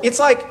so important. It's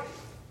like,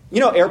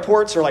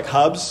 airports are like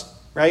hubs,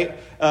 right?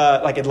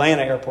 Like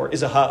Atlanta airport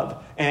is a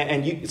hub.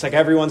 And it's like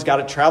everyone's got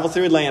to travel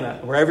through Atlanta,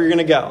 wherever you're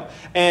going to go.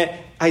 And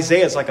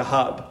Isaiah is like a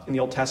hub in the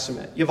Old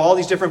Testament. You have all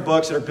these different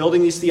books that are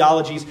building these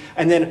theologies.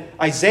 And then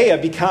Isaiah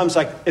becomes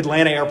like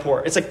Atlanta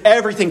airport. It's like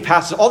everything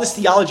passes. All this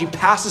theology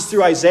passes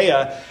through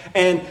Isaiah.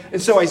 And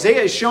so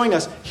Isaiah is showing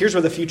us, here's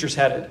where the future's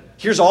headed.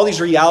 Here's all these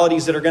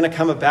realities that are going to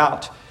come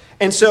about.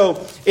 And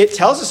so it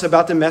tells us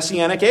about the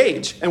Messianic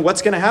age and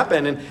what's going to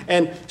happen.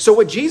 And so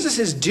what Jesus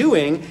is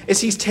doing is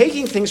he's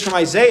taking things from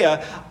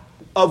Isaiah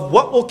of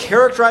what will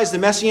characterize the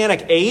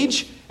Messianic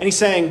age. And he's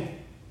saying,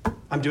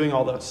 I'm doing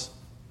all those.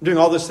 I'm doing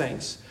all those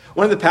things.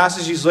 One of the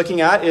passages he's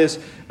looking at is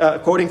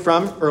quoting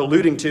from or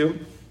alluding to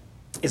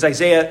is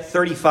Isaiah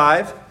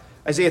 35.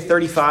 Isaiah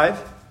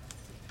 35.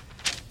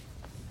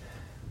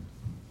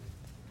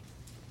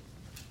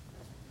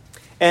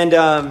 And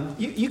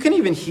you can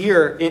even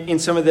hear in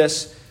some of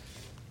this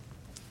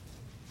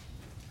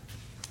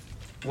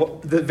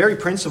the very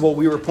principle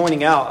we were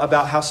pointing out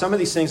about how some of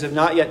these things have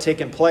not yet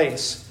taken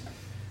place.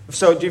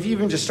 So if you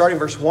even just start in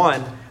verse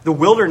 1, the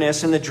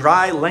wilderness and the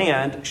dry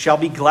land shall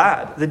be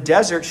glad. The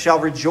desert shall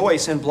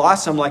rejoice and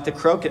blossom like the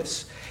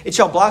crocus. It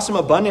shall blossom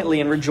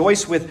abundantly and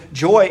rejoice with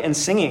joy and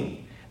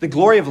singing. The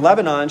glory of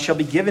Lebanon shall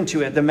be given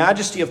to it. The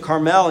majesty of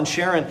Carmel and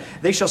Sharon.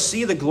 They shall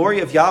see the glory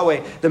of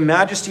Yahweh, the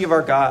majesty of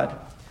our God.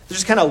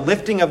 There's just kind of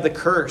lifting of the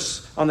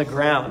curse on the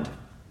ground.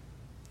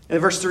 And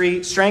verse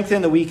 3,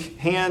 strengthen the weak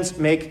hands,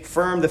 make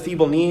firm the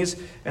feeble knees.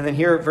 And then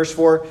here, verse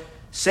 4,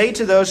 say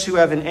to those who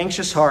have an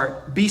anxious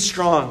heart, be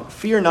strong,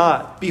 fear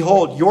not.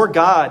 Behold, your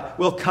God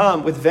will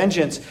come with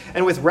vengeance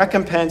and with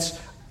recompense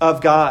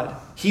of God.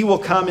 He will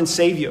come and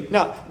save you.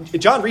 Now,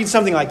 John reads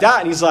something like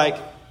that and he's like,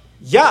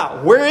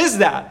 yeah, where is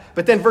that?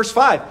 But then verse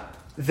 5,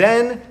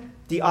 then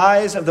the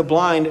eyes of the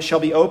blind shall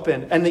be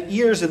opened and the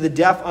ears of the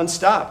deaf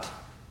unstopped.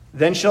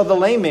 Then shall the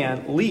lame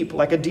man leap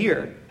like a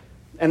deer,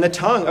 and the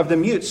tongue of the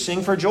mute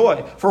sing for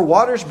joy. For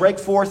waters break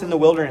forth in the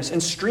wilderness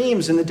and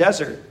streams in the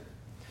desert.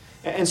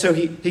 And so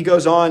he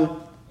goes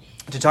on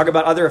to talk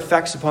about other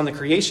effects upon the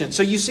creation.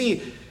 So you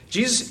see,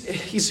 Jesus,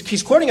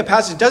 he's quoting a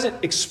passage that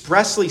doesn't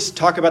expressly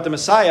talk about the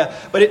Messiah,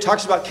 but it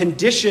talks about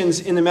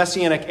conditions in the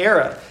Messianic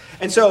era.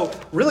 And so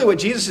really what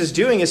Jesus is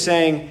doing is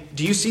saying,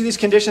 do you see these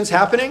conditions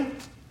happening?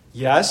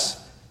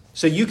 Yes.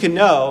 So you can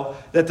know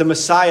that the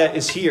Messiah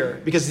is here,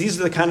 because these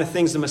are the kind of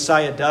things the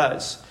Messiah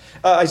does.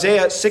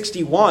 Isaiah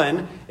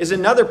 61 is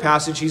another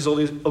passage he's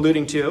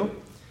alluding to.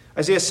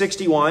 Isaiah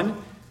 61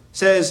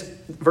 says,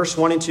 verse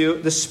 1 and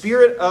 2, the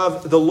Spirit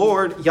of the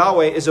Lord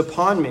Yahweh is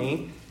upon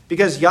me,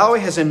 because Yahweh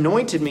has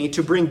anointed me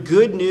to bring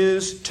good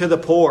news to the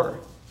poor.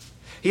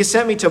 He has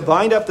sent me to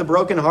bind up the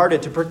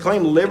brokenhearted, to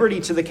proclaim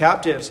liberty to the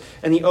captives,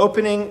 and the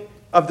opening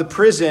of the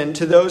prison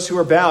to those who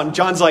are bound.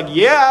 John's like,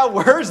 yeah,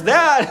 where's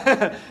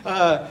that?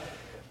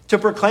 To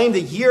proclaim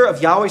the year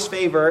of Yahweh's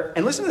favor,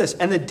 and listen to this,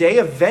 and the day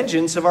of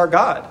vengeance of our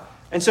God.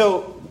 And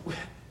so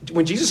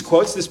when Jesus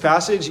quotes this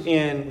passage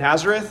in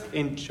Nazareth,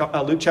 in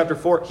Luke chapter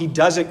 4, he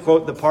doesn't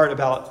quote the part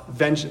about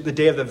the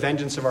day of the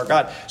vengeance of our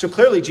God. So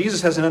clearly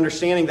Jesus has an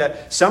understanding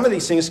that some of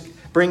these things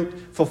bring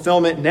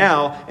fulfillment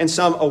now and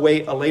some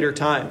await a later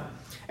time.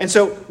 And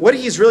so what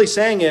he's really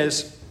saying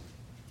is,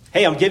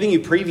 hey, I'm giving you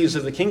previews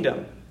of the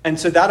kingdom. And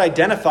so that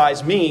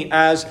identifies me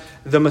as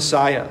the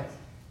Messiah.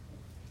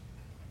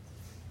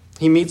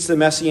 He meets the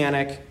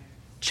messianic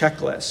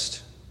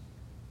checklist.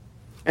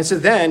 And so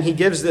then he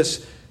gives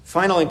this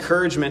final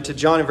encouragement to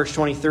John in verse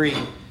 23,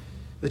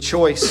 the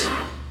choice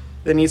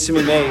that needs to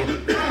be made.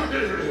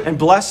 And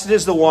blessed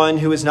is the one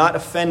who is not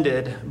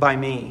offended by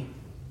me.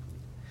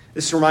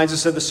 This reminds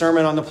us of the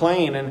Sermon on the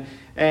Plain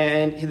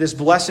and this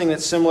blessing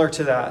that's similar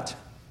to that.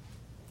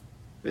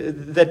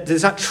 That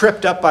is not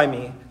tripped up by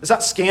me. It's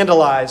not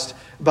scandalized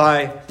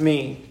by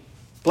me.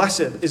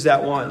 Blessed is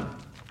that one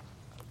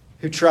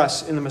who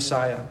trusts in the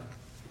Messiah.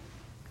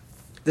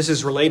 This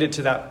is related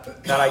to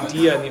that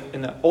idea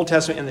in the Old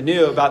Testament and the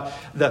New about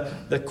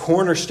the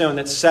cornerstone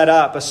that's set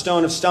up, a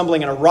stone of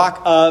stumbling and a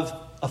rock of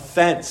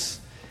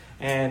offense.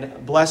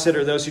 And blessed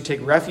are those who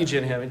take refuge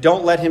in him. And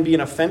don't let him be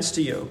an offense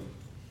to you,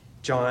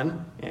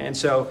 John. And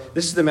so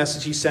this is the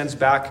message he sends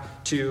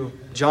back to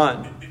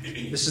John.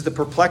 This is the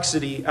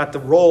perplexity at the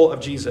role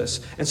of Jesus.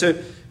 And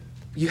so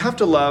you have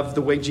to love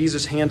the way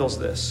Jesus handles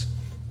this.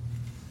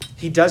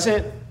 He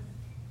doesn't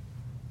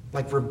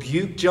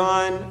rebuke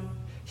John.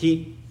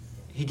 He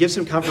gives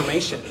him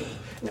confirmation.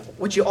 Now,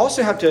 what you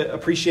also have to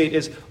appreciate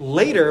is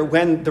later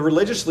when the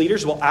religious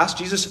leaders will ask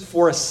Jesus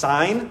for a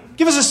sign,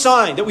 give us a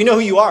sign that we know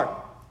who you are.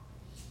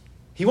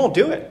 He won't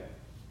do it.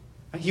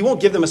 He won't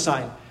give them a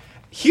sign.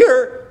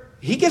 Here,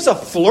 he gives a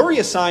flurry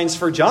of signs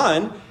for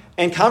John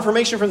and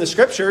confirmation from the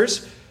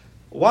scriptures.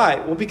 Why?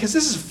 Well, because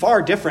this is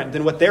far different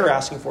than what they're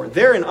asking for.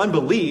 They're in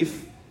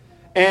unbelief,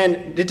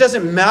 and it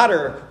doesn't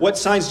matter what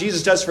signs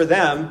Jesus does for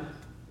them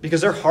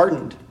because they're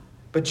hardened.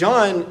 But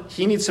John,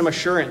 he needs some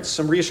assurance,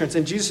 some reassurance,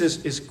 and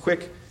Jesus is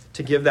quick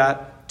to give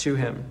that to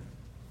him.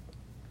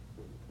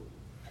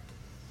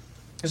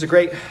 There's a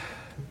great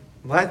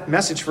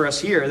message for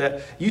us here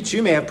that you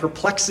too may have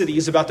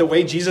perplexities about the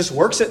way Jesus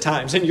works at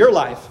times in your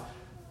life.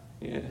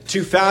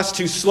 Too fast,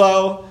 too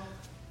slow,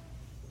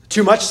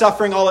 too much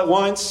suffering all at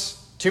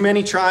once, too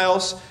many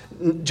trials,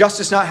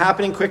 justice not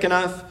happening quick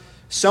enough.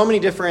 So many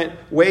different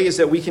ways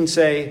that we can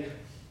say,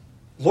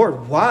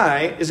 Lord,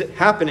 why is it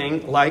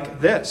happening like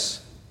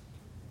this?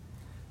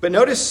 But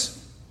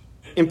notice,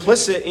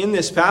 implicit in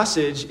this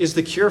passage is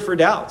the cure for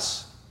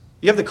doubts.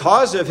 You have the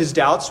cause of his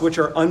doubts, which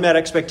are unmet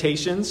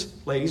expectations.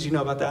 Ladies, you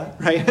know about that,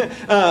 right?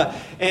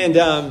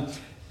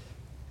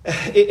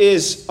 It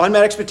is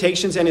unmet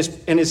expectations and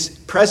his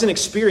present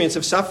experience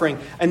of suffering.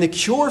 And the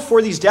cure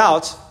for these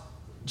doubts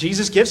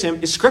Jesus gives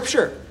him is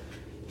Scripture.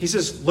 He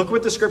says, look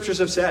what the Scriptures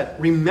have said.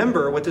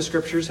 Remember what the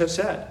Scriptures have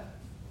said.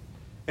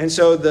 And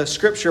so the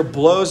Scripture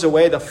blows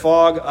away the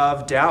fog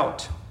of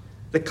doubt.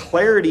 The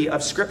clarity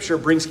of Scripture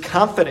brings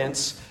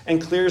confidence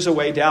and clears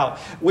away doubt.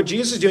 What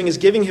Jesus is doing is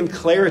giving him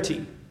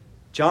clarity.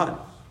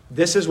 John,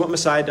 this is what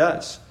Messiah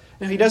does.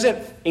 Now, he doesn't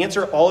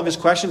answer all of his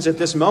questions at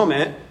this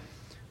moment,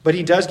 but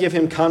he does give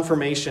him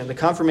confirmation, the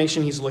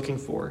confirmation he's looking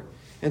for.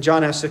 And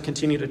John has to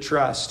continue to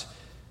trust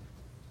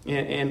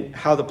in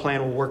how the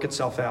plan will work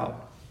itself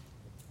out.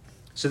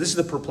 So this is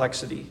the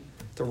perplexity,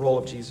 the role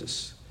of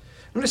Jesus.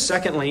 Notice,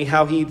 secondly,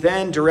 how he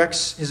then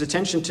directs his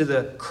attention to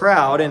the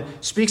crowd and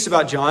speaks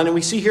about John. And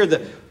we see here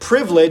the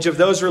privilege of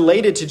those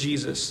related to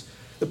Jesus.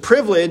 The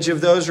privilege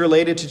of those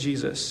related to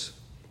Jesus.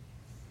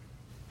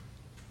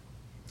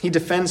 He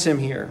defends him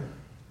here.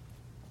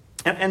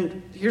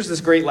 And here's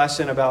this great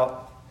lesson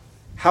about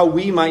how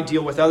we might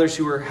deal with others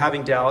who are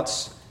having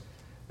doubts,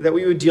 that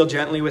we would deal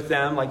gently with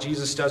them like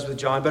Jesus does with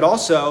John, but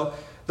also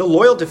the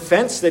loyal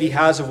defense that he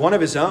has of one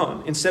of his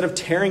own instead of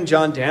tearing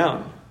John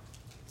down.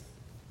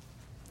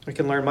 We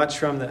can learn much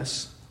from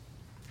this.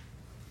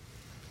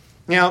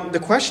 Now, the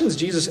questions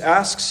Jesus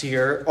asks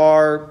here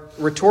are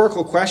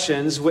rhetorical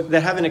questions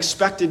that have an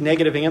expected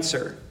negative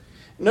answer.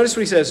 Notice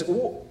what he says.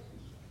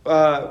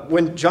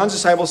 When John's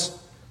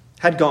disciples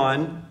had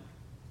gone,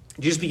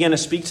 Jesus began to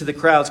speak to the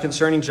crowds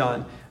concerning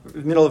John.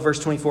 Middle of verse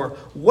 24.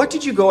 What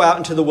did you go out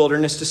into the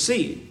wilderness to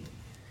see?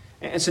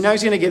 And so now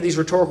he's going to give these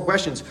rhetorical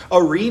questions.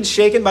 A reed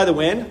shaken by the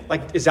wind?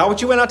 Is that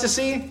what you went out to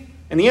see?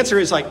 And the answer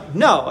is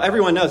no,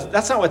 everyone knows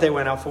that's not what they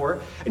went out for.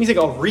 And you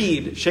think,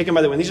 reed shaken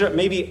by the wind. These are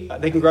maybe,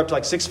 they can grow up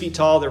to 6 feet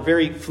tall. They're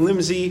very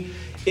flimsy.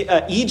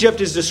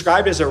 Egypt is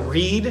described as a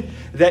reed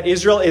that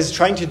Israel is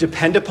trying to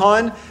depend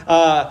upon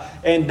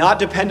and not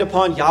depend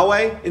upon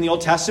Yahweh in the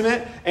Old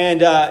Testament.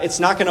 And it's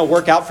not going to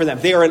work out for them.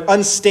 They are an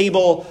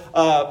unstable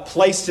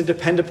place to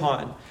depend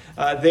upon.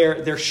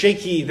 They're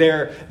shaky.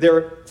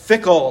 They're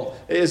fickle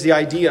is the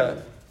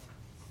idea.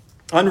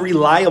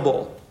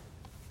 Unreliable.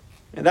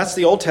 And that's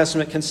the Old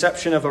Testament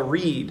conception of a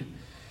reed.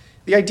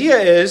 The idea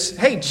is,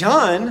 hey,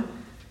 John,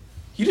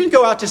 you didn't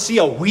go out to see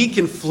a weak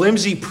and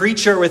flimsy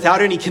preacher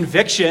without any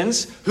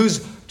convictions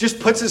who's just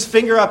puts his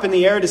finger up in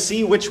the air to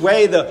see which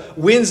way the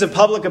winds of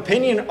public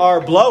opinion are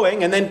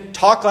blowing and then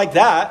talk like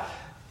that.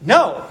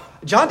 No,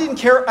 John didn't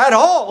care at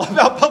all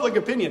about public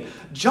opinion.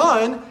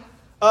 John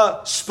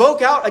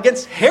spoke out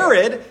against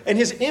Herod and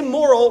his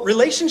immoral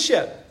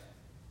relationship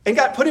and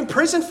got put in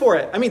prison for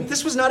it. I mean,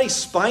 this was not a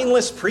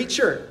spineless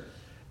preacher.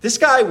 This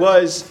guy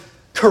was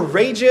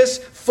courageous,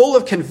 full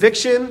of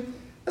conviction.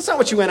 That's not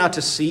what you went out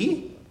to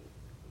see.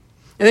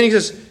 And then he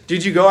says,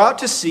 did you go out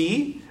to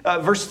see,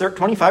 verse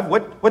 25,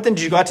 what then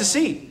did you go out to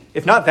see?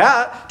 If not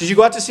that, did you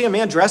go out to see a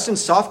man dressed in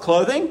soft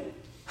clothing?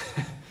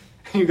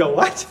 And you go,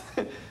 what?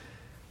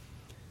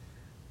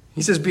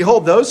 He says,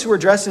 behold, those who are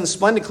dressed in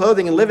splendid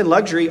clothing and live in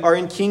luxury are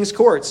in king's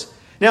courts.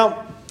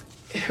 Now,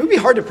 it would be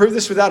hard to prove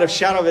this without a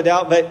shadow of a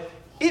doubt, but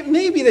it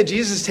may be that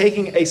Jesus is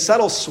taking a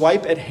subtle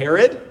swipe at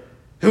Herod,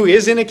 who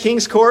is in a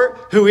king's court,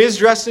 who is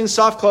dressed in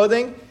soft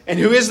clothing, and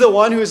who is the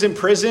one who is in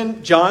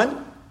prison,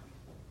 John.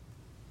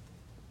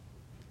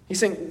 He's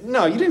saying,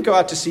 no, you didn't go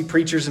out to see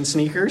preachers in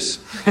sneakers.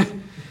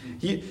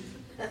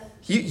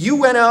 You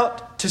went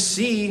out to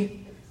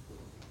see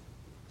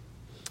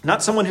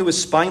not someone who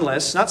was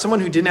spineless, not someone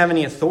who didn't have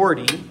any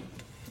authority. You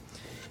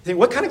think,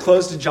 what kind of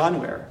clothes did John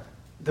wear?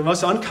 The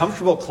most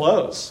uncomfortable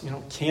clothes,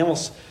 camel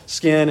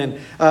skin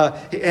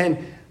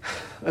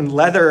and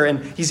leather,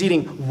 and he's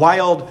eating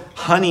wild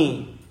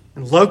honey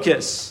and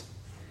locusts.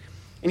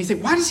 And you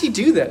think, why does he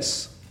do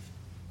this?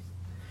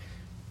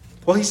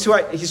 Well,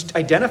 he's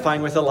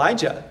identifying with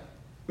Elijah.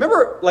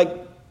 Remember,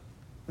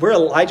 where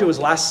Elijah was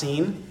last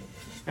seen?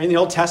 In the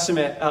Old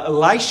Testament,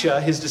 Elisha,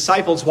 his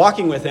disciples,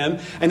 walking with him,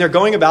 and they're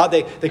going about,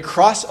 they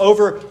cross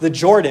over the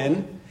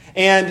Jordan,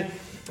 and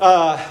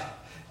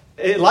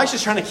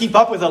Elisha's trying to keep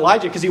up with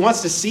Elijah because he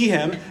wants to see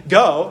him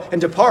go and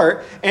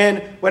depart.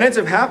 And what ends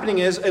up happening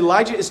is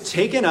Elijah is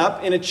taken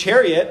up in a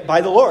chariot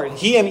by the Lord.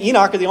 He and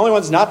Enoch are the only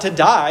ones not to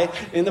die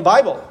in the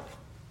Bible.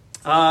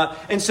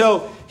 And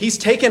so he's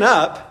taken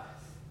up,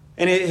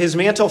 and his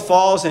mantle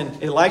falls,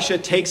 and Elisha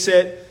takes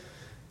it.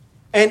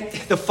 And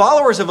the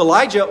followers of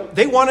Elijah,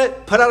 they want to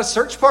put out a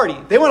search party.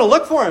 They want to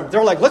look for him.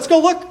 They're like, let's go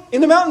look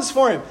in the mountains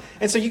for him.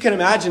 And so you can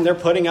imagine they're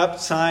putting up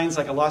signs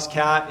like a lost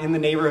cat in the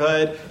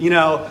neighborhood,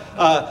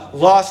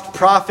 lost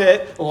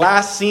prophet,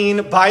 last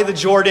seen by the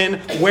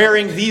Jordan,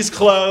 wearing these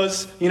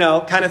clothes,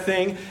 kind of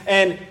thing.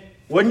 And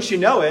wouldn't you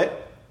know it,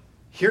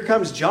 here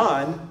comes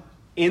John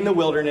in the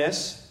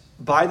wilderness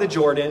by the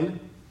Jordan,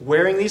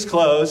 wearing these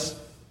clothes.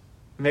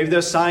 Maybe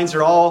those signs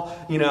are all,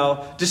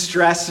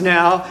 distressed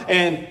now.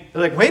 And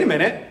they're like, wait a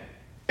minute,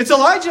 it's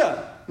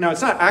Elijah. Now,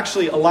 it's not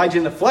actually Elijah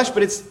in the flesh,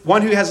 but it's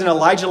one who has an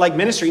Elijah-like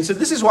ministry. And so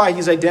this is why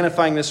he's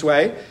identifying this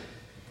way.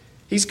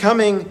 He's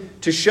coming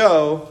to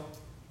show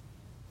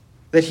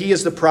that he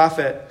is the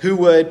prophet who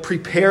would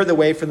prepare the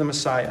way for the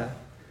Messiah.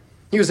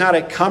 He was not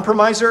a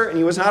compromiser, and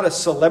he was not a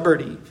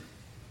celebrity.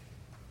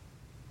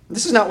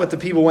 This is not what the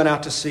people went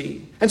out to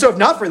see. And so if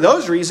not for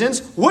those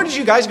reasons, what did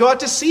you guys go out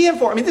to see him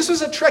for? I mean, this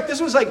was a trek.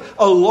 This was like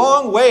a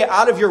long way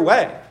out of your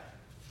way.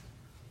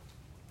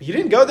 You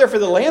didn't go there for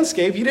the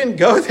landscape. You didn't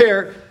go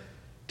there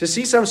to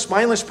see some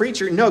spineless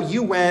preacher. No,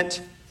 you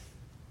went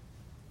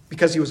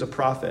because he was a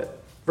prophet.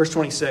 Verse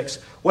 26,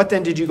 what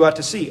then did you go out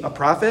to see? A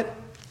prophet?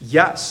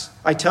 Yes,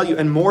 I tell you,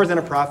 and more than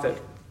a prophet.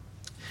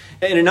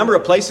 In a number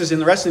of places in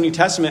the rest of the New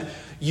Testament,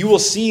 you will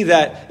see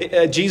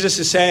that Jesus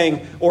is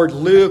saying, or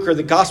Luke or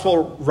the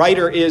gospel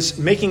writer is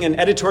making an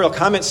editorial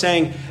comment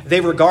saying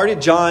they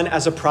regarded John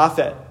as a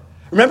prophet.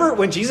 Remember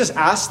when Jesus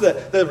asked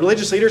the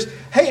religious leaders,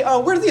 hey,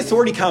 where did the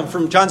authority come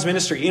from John's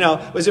ministry?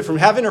 Was it from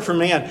heaven or from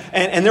man?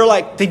 And they're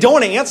like, they don't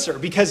want to answer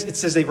because it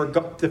says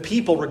the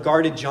people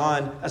regarded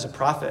John as a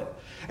prophet.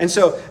 And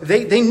so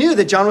they knew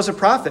that John was a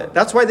prophet.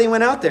 That's why they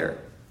went out there.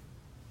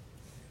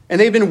 And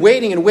they've been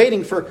waiting and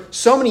waiting for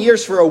so many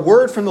years for a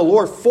word from the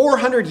Lord,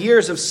 400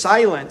 years of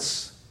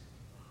silence.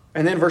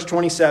 And then verse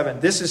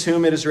 27, this is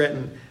whom it is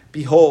written,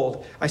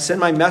 behold, I send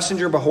my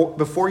messenger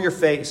before your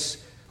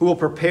face, who will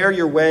prepare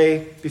your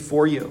way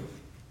before you.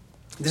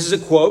 This is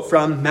a quote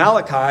from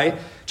Malachi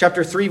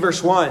chapter 3,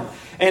 verse 1.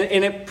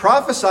 And it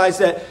prophesies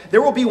that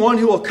there will be one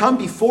who will come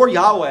before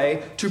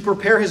Yahweh to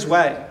prepare his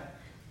way.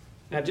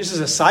 Now, just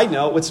as a side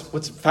note,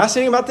 what's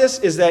fascinating about this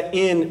is that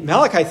in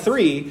Malachi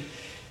 3,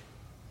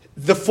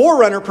 the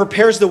forerunner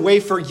prepares the way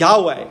for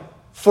Yahweh,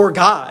 for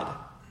God.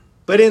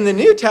 But in the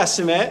New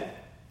Testament,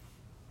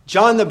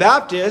 John the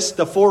Baptist,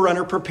 the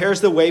forerunner,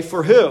 prepares the way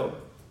for who?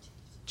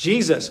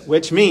 Jesus,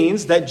 which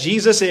means that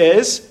Jesus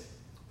is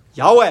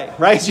Yahweh,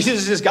 right?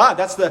 Jesus is God.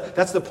 That's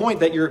the point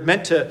that you're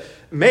meant to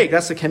make.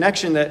 That's the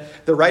connection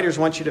that the writers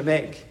want you to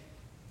make.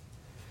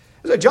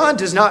 So John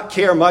does not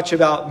care much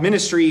about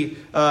ministry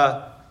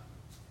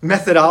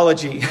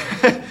methodology.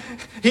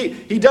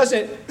 He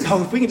doesn't,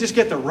 if we can just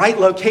get the right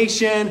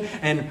location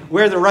and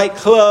wear the right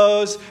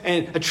clothes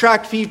and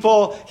attract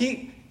people,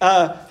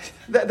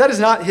 that is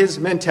not his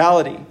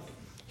mentality.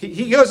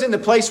 He goes in the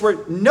place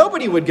where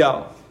nobody would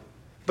go,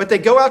 but they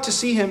go out to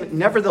see him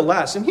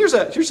nevertheless. And here's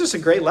just a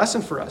great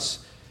lesson for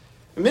us.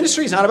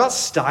 Ministry is not about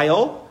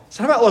style. It's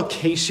not about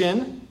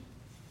location.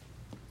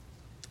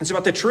 It's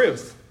about the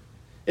truth.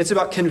 It's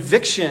about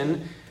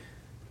conviction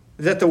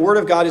that the Word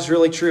of God is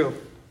really true.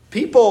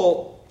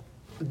 People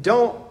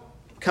don't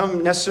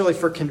come necessarily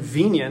for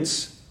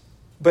convenience,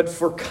 but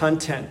for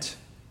content.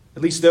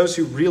 At least those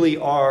who really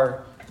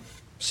are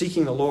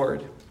seeking the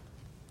Lord.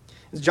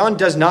 John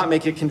does not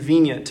make it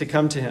convenient to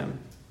come to him,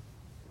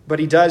 but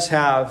he does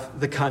have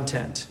the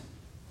content.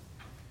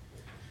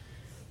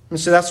 And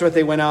so that's what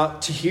they went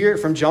out to hear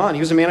from John. He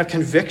was a man of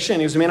conviction.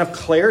 He was a man of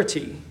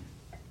clarity.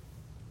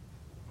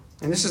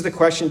 And this is the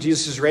question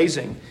Jesus is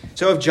raising.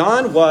 So if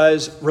John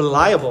was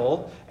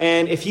reliable,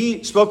 and if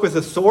he spoke with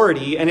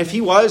authority, and if he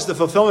was the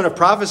fulfillment of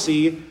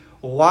prophecy,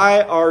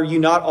 why are you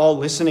not all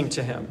listening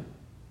to him?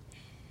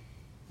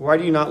 Why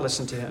do you not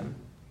listen to him?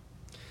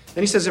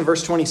 Then he says in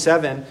verse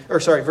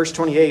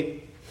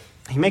 28,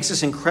 he makes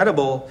this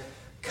incredible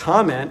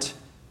comment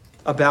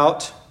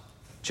about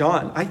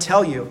John. I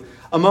tell you,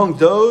 among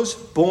those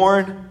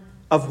born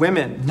of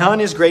women,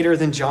 none is greater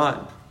than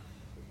John.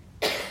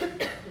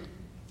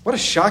 What a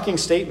shocking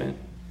statement.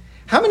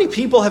 How many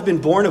people have been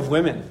born of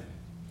women?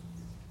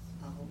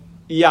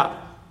 Yeah,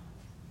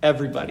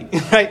 everybody,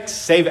 right?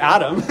 Save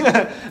Adam.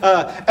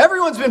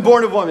 Everyone's been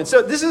born of woman.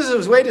 So this is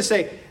his way to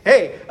say,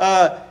 hey,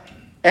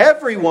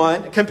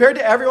 everyone, compared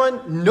to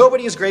everyone,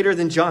 nobody is greater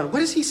than John.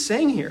 What is he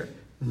saying here?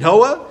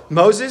 Noah,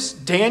 Moses,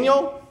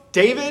 Daniel,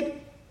 David?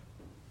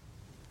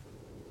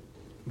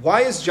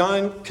 Why is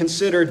John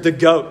considered the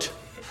GOAT,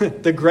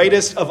 the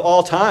greatest of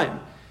all time?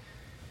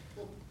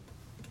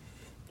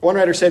 One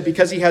writer said,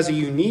 because he has a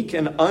unique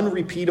and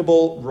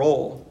unrepeatable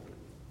role.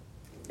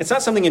 It's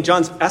not something in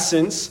John's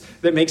essence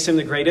that makes him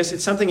the greatest.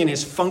 It's something in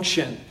his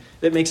function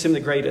that makes him the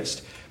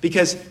greatest.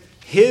 Because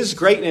his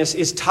greatness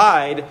is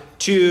tied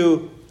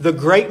to the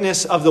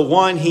greatness of the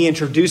one he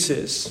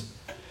introduces.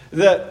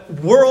 The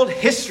world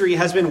history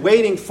has been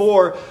waiting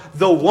for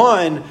the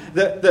one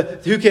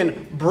who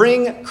can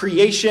bring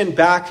creation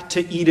back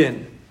to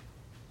Eden.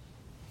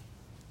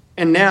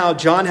 And now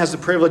John has the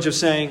privilege of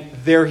saying,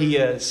 there he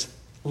is.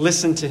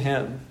 Listen to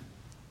him.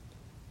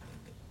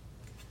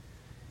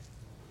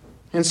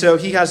 And so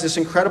he has this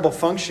incredible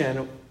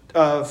function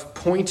of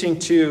pointing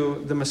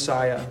to the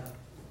Messiah.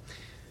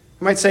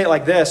 We might say it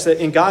like this,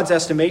 that in God's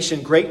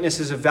estimation, greatness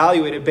is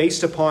evaluated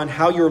based upon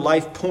how your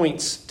life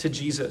points to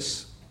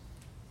Jesus.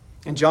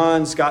 And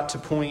John's got to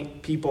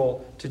point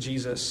people to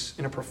Jesus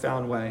in a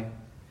profound way.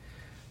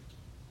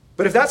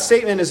 But if that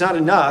statement is not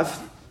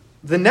enough,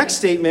 the next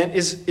statement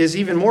is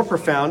even more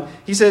profound.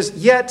 He says,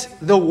 yet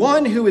the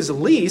one who is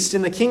least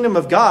in the kingdom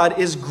of God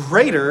is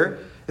greater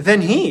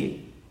than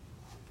he.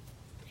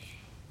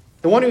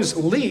 The one who's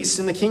least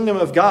in the kingdom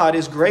of God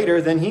is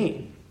greater than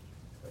he.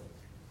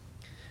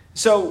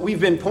 So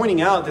we've been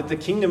pointing out that the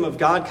kingdom of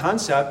God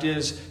concept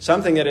is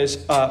something that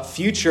is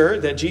future,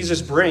 that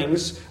Jesus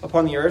brings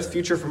upon the earth,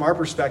 future from our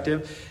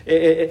perspective.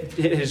 It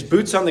is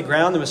boots on the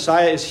ground. The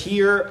Messiah is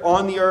here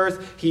on the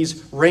earth.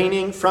 He's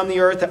reigning from the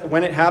earth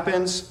when it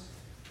happens.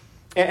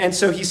 And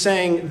so he's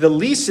saying the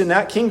least in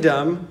that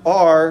kingdom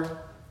are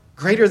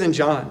greater than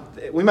John.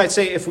 We might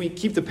say, if we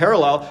keep the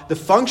parallel, the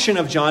function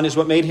of John is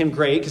what made him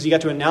great because he got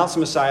to announce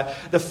the Messiah.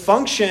 The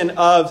function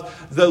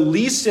of the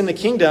least in the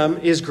kingdom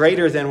is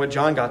greater than what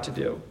John got to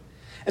do.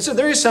 And so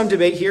there is some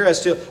debate here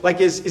as to, like,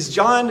 is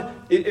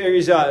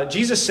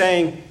Jesus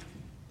saying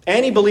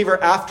any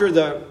believer after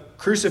the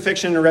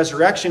crucifixion and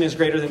resurrection is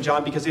greater than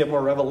John because they have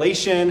more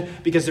revelation,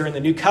 because they're in the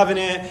new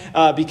covenant,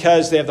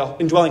 because they have the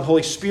indwelling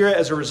Holy Spirit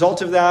as a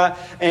result of that,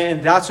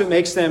 and that's what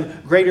makes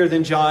them greater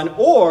than John?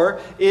 Or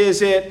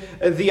is it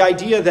the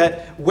idea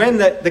that when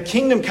the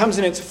kingdom comes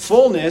in its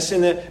fullness,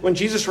 and that when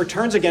Jesus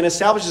returns again,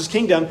 establishes his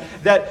kingdom,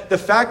 that the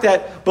fact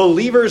that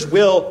believers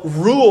will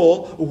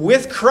rule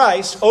with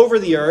Christ over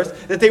the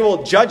earth, that they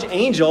will judge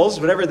angels,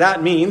 whatever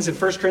that means in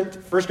 1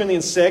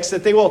 Corinthians 6,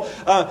 that they will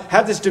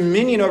have this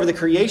dominion over the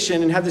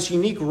creation and have this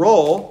unique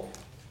role,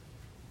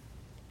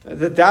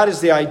 that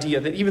is the idea,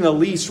 that even the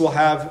least will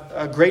have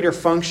a greater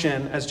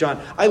function as John.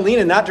 I lean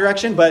in that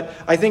direction, but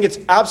I think it's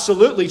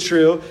absolutely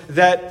true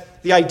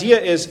that the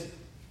idea is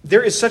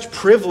there is such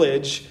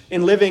privilege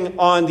in living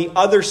on the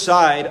other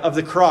side of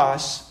the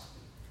cross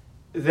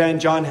than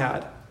John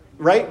had,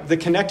 right? The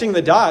connecting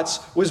the dots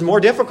was more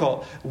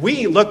difficult.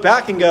 We look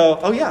back and go,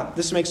 oh yeah,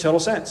 this makes total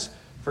sense.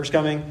 First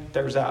coming,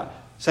 there's that.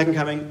 Second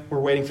coming, we're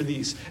waiting for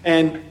these.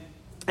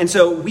 And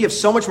so we have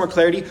so much more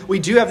clarity. We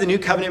do have the new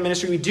covenant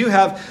ministry. We do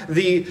have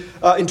the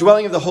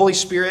indwelling of the Holy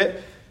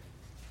Spirit.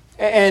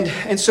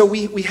 And so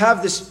we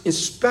have this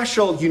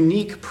special,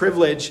 unique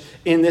privilege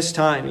in this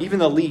time, even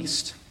the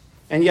least.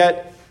 And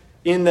yet,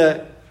 in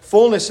the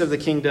fullness of the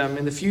kingdom,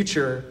 in the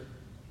future,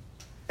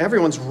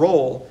 everyone's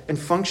role and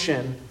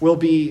function will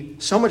be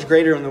so much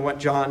greater than what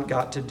John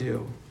got to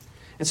do.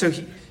 And so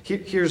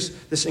here's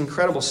this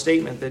incredible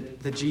statement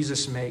that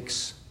Jesus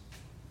makes.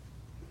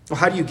 Well,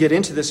 how do you get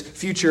into this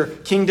future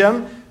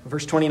kingdom?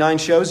 Verse 29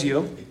 shows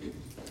you.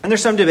 And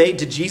there's some debate.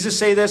 Did Jesus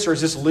say this, or is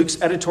this Luke's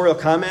editorial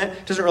comment?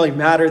 It doesn't really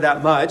matter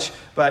that much,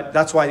 but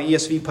that's why the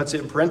ESV puts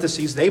it in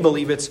parentheses. They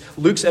believe it's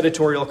Luke's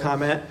editorial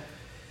comment.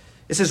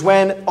 It says,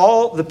 when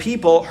all the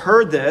people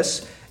heard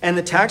this, and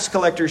the tax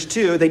collectors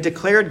too, they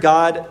declared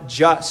God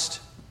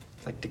just.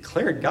 Like,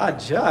 declared God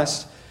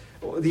just?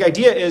 The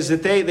idea is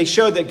that they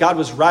showed that God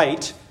was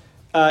right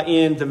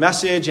in the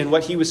message and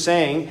what he was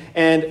saying,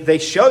 and they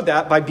showed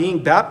that by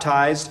being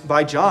baptized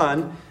by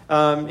John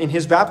in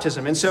his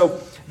baptism. And so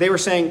they were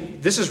saying,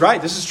 this is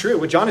right, this is true.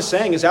 What John is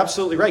saying is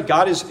absolutely right.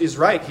 God is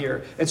right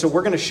here. And so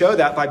we're going to show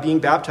that by being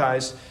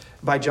baptized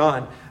by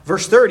John.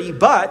 Verse 30,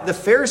 but the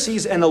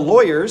Pharisees and the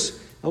lawyers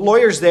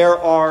there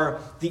are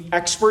the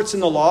experts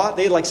in the law.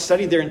 They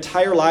studied their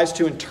entire lives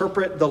to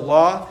interpret the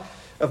law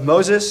of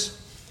Moses.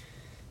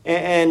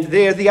 And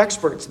they are the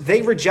experts.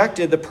 They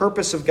rejected the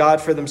purpose of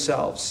God for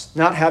themselves,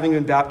 not having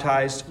been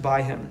baptized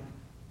by him.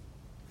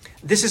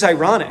 This is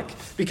ironic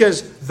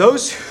because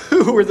those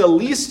who were the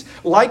least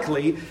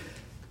likely,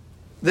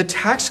 the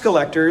tax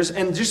collectors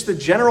and just the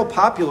general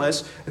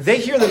populace, they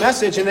hear the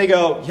message and they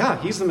go,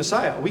 yeah, he's the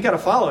Messiah. We got to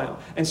follow him.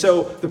 And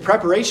so the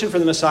preparation for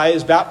the Messiah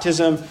is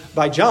baptism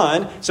by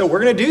John. So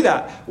we're going to do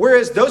that.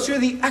 Whereas those who are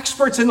the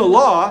experts in the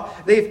law,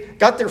 they've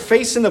got their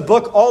face in the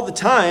book all the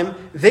time.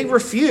 They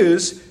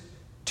refuse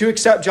to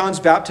accept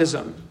John's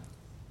baptism.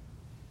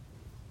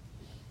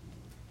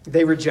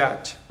 They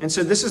reject. And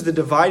so this is the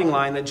dividing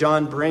line that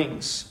John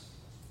brings.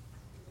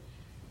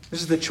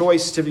 This is the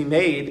choice to be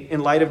made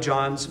in light of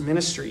John's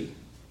ministry.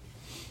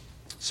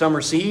 Some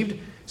received,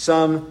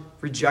 some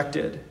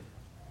rejected.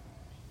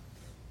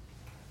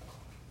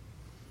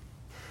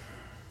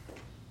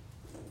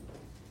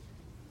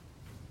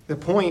 The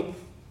point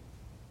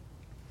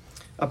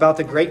about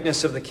the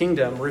greatness of the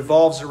kingdom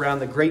revolves around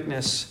the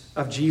greatness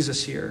of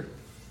Jesus here.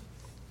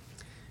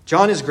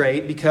 John is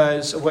great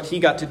because of what he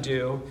got to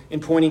do in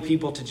pointing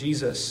people to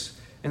Jesus.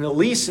 And the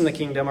least in the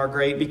kingdom are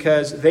great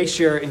because they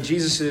share in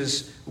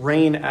Jesus'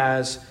 reign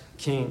as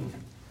king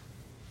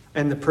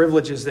and the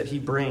privileges that he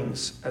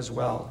brings as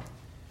well.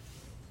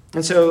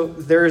 And so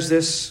there's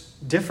this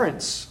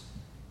difference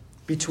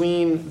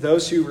between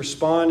those who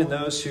respond and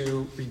those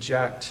who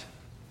reject.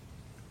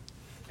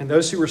 And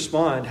those who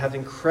respond have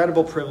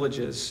incredible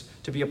privileges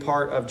to be a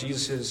part of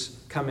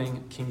Jesus'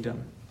 coming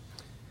kingdom.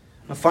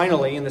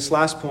 Finally, in this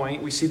last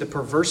point, we see the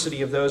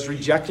perversity of those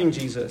rejecting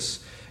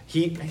Jesus.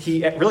 He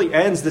really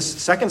ends this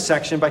second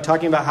section by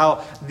talking about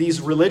how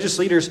these religious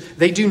leaders,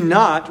 they do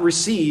not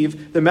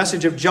receive the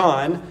message of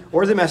John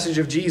or the message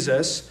of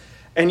Jesus.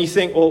 And you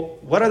think, well,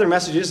 what other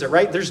message is there,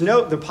 right?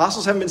 The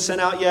apostles haven't been sent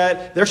out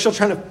yet. They're still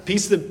trying to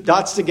piece the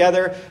dots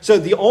together. So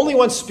the only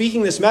ones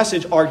speaking this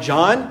message are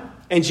John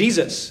and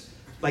Jesus.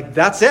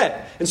 That's it.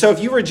 And so if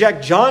you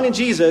reject John and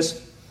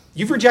Jesus,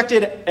 you've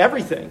rejected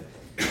everything.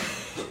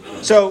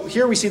 So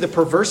here we see the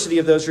perversity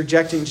of those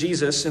rejecting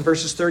Jesus in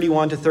verses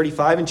 31 to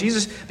 35. And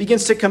Jesus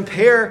begins to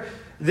compare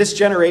this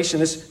generation,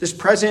 this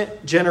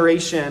present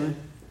generation.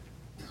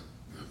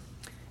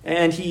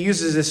 And he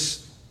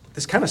uses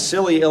this kind of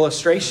silly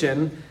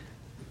illustration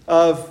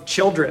of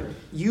children.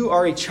 You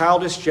are a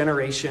childish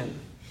generation.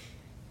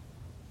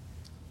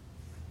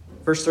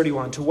 Verse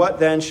 31, to what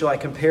then shall I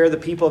compare the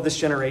people of this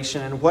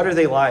generation? And what are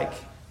they like?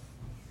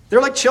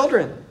 They're like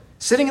children,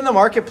 sitting in the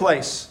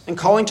marketplace and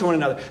calling to one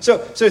another. So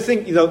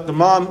think, the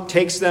mom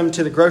takes them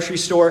to the grocery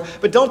store,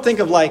 but don't think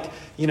of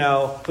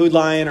Food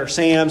Lion or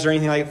Sam's or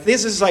anything like that.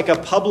 This is like a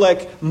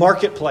public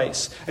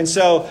marketplace. And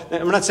so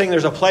I'm not saying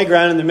there's a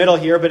playground in the middle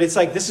here, but it's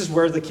this is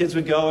where the kids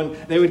would go and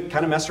they would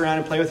kind of mess around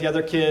and play with the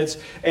other kids.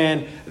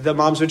 And the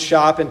moms would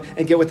shop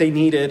and get what they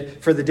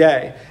needed for the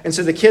day. And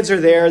so the kids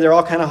are there. They're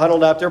all kind of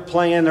huddled up. They're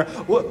playing.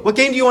 What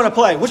game do you want to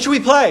play? What should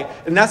we play?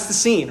 And that's the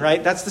scene,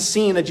 right? That's the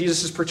scene that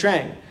Jesus is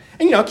portraying.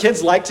 And,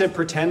 kids like to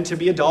pretend to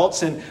be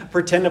adults and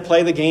pretend to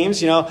play the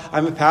games.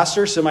 I'm a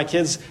pastor, so my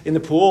kids in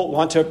the pool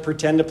want to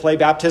pretend to play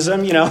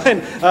baptism, and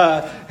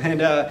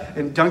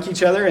dunk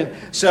each other. And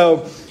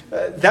so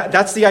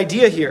that's the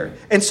idea here.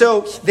 And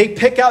so they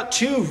pick out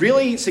two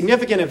really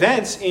significant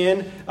events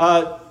in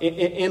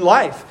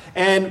life.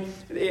 And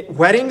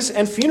weddings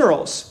and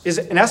funerals is,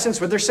 in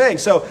essence, what they're saying.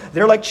 So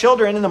they're like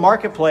children in the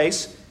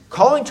marketplace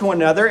calling to one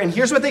another. And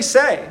here's what they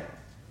say.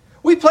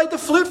 We played the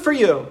flute for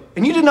you,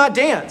 and you did not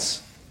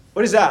dance.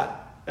 What is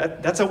that?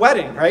 That's a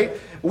wedding, right?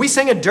 We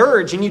sang a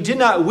dirge and you did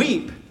not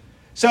weep.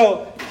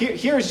 So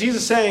here's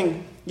Jesus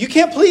saying, you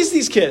can't please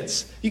these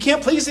kids. You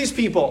can't please these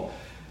people.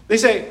 They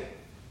say,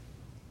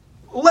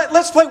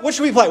 let's play. What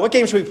should we play? What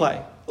game should we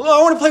play? Oh,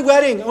 I want to play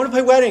wedding. I want to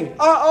play wedding.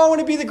 Oh, I want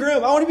to be the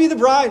groom. I want to be the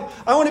bride.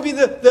 I want to be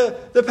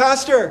the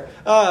pastor.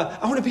 I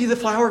want to be the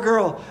flower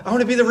girl. I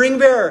want to be the ring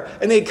bearer.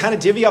 And they kind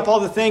of divvy up all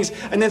the things.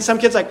 And then some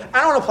kid's like,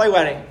 I don't want to play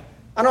wedding.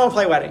 I don't want to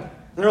play wedding.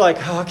 And they're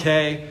like,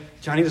 okay.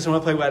 Johnny doesn't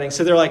want to play wedding.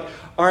 So they're like,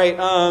 all right,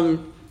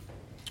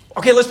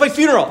 okay, let's play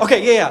funeral.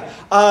 Okay, yeah.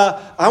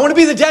 I want to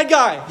be the dead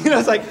guy.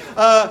 It's like,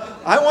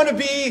 I want to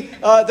be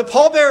the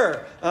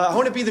pallbearer. I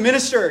want to be the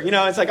minister.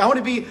 It's like, I want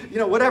to be,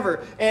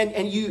 whatever. And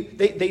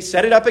they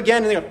set it up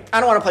again and they go,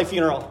 I don't want to play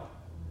funeral.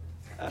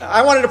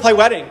 I wanted to play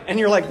wedding. And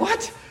you're like,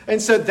 what?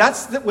 And so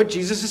that's what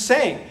Jesus is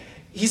saying.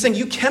 He's saying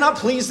you cannot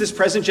please this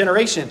present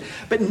generation.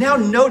 But now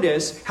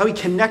notice how he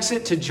connects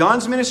it to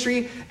John's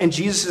ministry and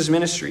Jesus'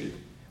 ministry.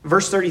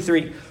 Verse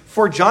 33,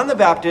 For John the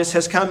Baptist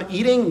has come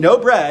eating no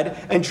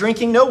bread and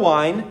drinking no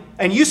wine,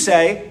 and you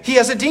say he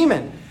has a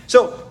demon.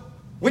 So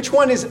which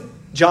one is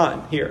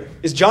John here?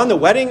 Is John the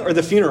wedding or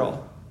the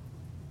funeral?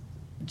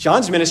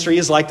 John's ministry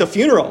is like the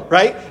funeral,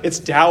 right? It's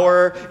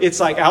dour. It's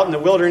like out in the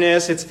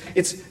wilderness. He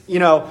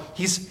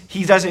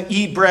doesn't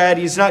eat bread.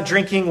 He's not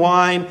drinking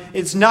wine.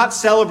 It's not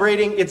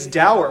celebrating. It's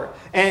dour.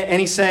 And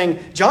he's saying,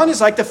 John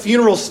is like the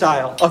funeral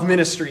style of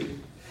ministry.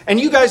 And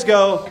you guys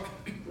go,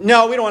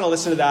 no, we don't want to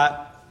listen to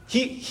that.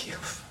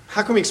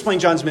 How can we explain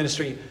John's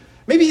ministry?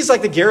 Maybe he's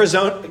like the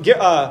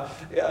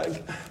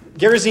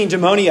Gerasene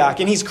demoniac,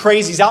 and he's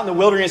crazy. He's out in the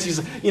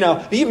wilderness.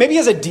 Maybe he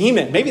has a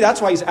demon. Maybe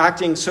that's why he's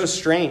acting so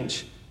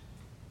strange.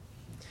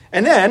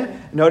 And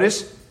then,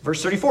 notice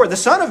verse 34. The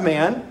Son of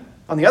Man,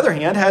 on the other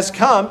hand, has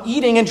come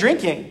eating and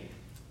drinking.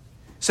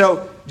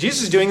 So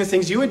Jesus is doing the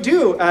things you would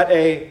do at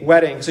a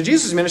wedding. So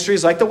Jesus' ministry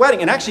is like the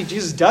wedding. And actually,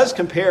 Jesus does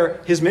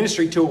compare his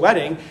ministry to a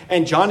wedding.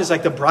 And John is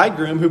like the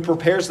bridegroom who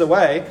prepares the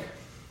way.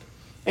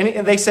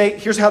 And they say,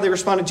 here's how they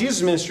respond to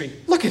Jesus' ministry.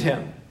 Look at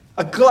him,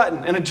 a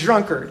glutton and a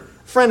drunkard,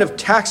 friend of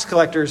tax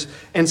collectors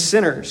and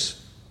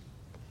sinners.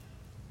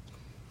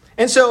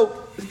 And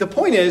so the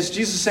point is,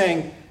 Jesus is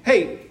saying,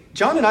 hey,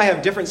 John and I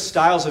have different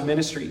styles of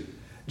ministry.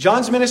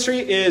 John's ministry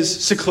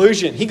is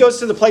seclusion. He goes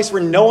to the place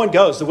where no one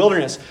goes, the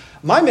wilderness.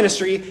 My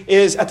ministry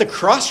is at the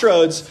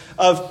crossroads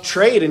of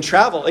trade and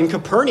travel in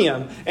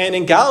Capernaum and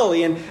in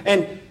Galilee.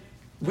 And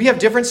we have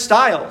different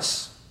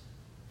styles.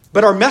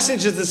 But our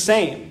message is the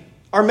same.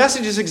 Our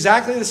message is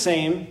exactly the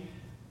same,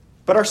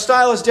 but our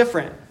style is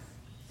different.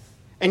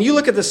 And you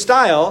look at the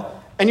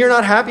style and you're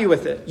not happy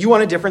with it. You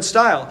want a different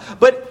style.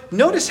 But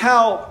notice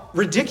how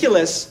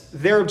ridiculous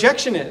their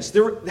objection is,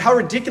 how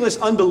ridiculous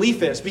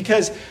unbelief is.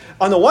 Because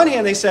on the one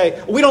hand, they say,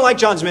 we don't like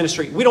John's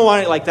ministry. We don't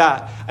want it like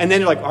that. And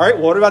then you're like, all right,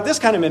 well, what about this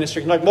kind of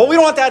ministry? And you're like, well, we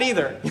don't want that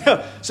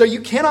either. So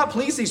you cannot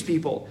please these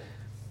people.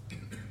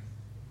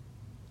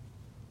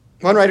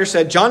 One writer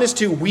said, John is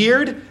too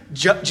weird.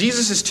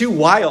 Jesus is too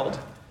wild.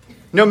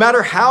 No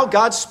matter how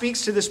God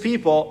speaks to this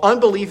people,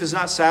 unbelief is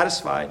not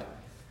satisfied.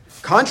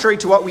 Contrary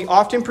to what we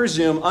often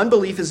presume,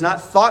 unbelief is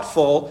not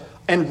thoughtful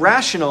and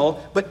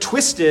rational, but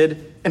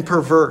twisted and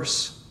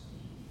perverse.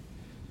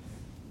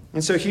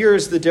 And so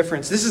here's the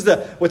difference. This is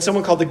what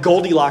someone called the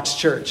Goldilocks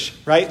church,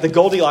 right? The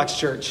Goldilocks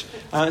church.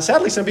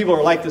 Sadly, some people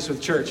are like this with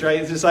church,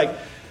 right? It's just like,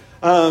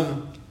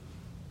 no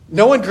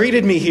one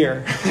greeted me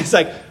here. It's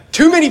like,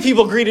 too many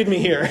people greeted me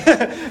here.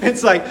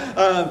 It's like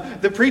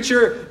the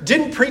preacher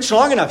didn't preach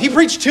long enough. He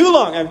preached too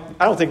long.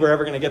 I don't think we're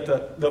ever going to get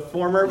the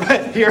former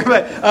here,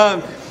 but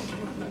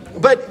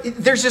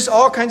there's just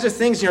all kinds of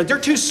things. They're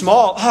too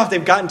small. Oh,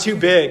 they've gotten too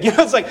big.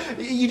 It's like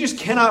you just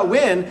cannot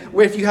win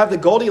if you have the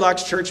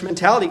Goldilocks church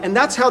mentality. And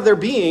that's how they're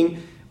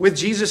being with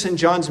Jesus and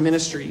John's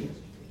ministry.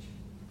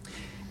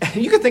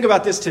 You can think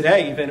about this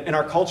today, even in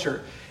our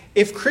culture.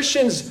 If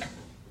Christians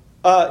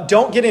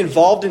don't get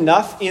involved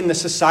enough in the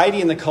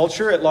society and the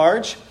culture at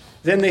large,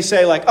 then they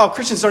say like, oh,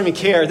 Christians don't even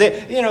care.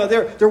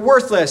 They're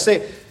worthless.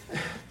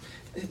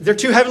 They're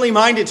too heavenly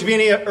minded to be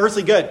any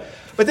earthly good.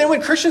 But then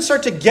when Christians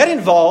start to get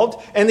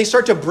involved and they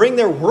start to bring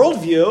their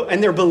worldview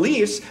and their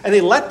beliefs, and they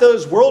let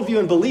those worldview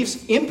and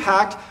beliefs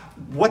impact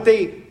what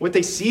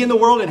they see in the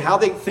world and how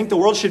they think the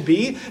world should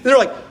be, they're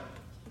like,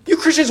 you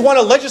Christians want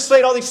to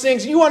legislate all these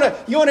things. You want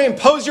to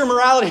impose your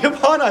morality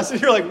upon us. And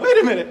you're like, wait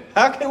a minute,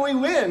 how can we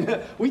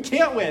win? We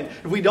can't win.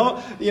 If we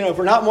don't, if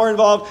we're not more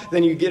involved,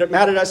 then you get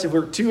mad at us. If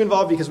we're too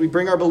involved because we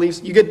bring our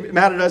beliefs, you get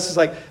mad at us. It's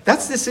like,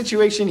 that's the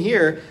situation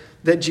here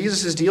that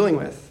Jesus is dealing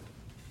with.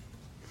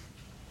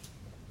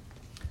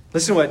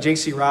 Listen to what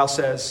J.C. Ryle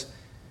says.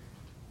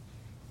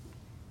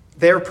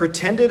 Their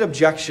pretended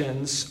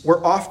objections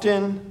wore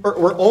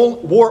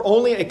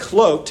only a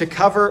cloak to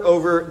cover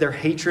over their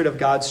hatred of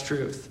God's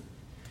truth.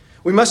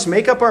 We must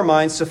make up our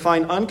minds to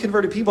find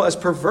unconverted people as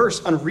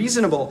perverse,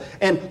 unreasonable,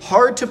 and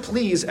hard to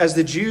please as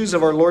the Jews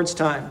of our Lord's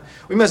time.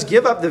 We must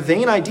give up the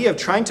vain idea of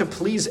trying to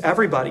please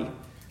everybody.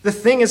 The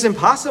thing is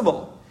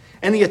impossible,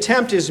 and the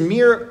attempt is a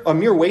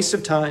mere waste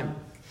of time.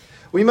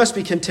 We must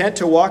be content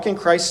to walk in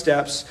Christ's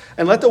steps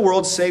and let the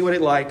world say what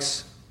it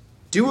likes.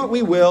 Do what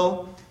we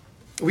will,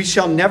 we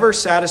shall never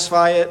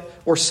satisfy it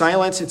or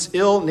silence its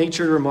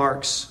ill-natured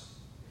remarks.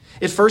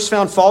 It first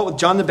found fault with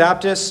John the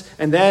Baptist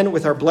and then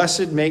with our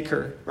blessed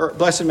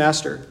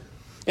master.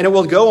 And it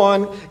will go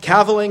on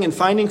caviling and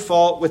finding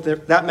fault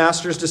with that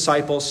master's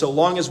disciples so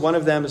long as one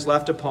of them is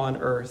left upon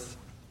earth.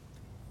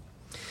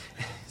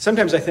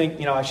 Sometimes I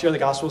think, I share the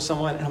gospel with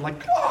someone and I'm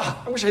like,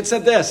 I wish I'd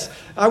said this.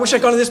 I wish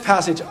I'd gone to this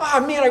passage.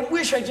 Man, I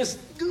wish I just,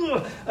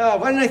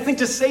 why didn't I think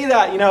to say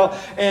that,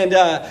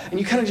 And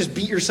you kind of just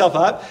beat yourself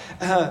up.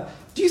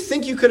 Do you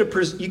think you could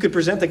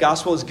present the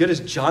gospel as good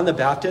as John the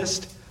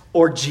Baptist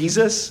or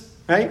Jesus,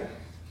 right?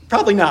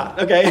 Probably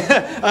not, okay?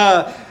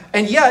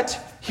 And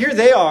yet, here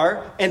they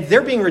are, and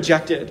they're being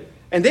rejected.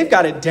 And they've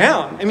got it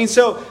down.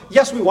 So,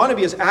 yes, we want to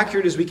be as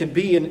accurate as we can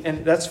be,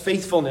 and that's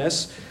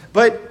faithfulness.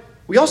 But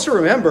we also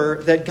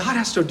remember that God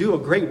has to do a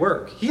great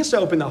work. He has to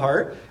open the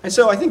heart. And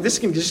so I think this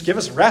can just give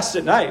us rest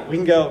at night. We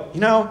can go,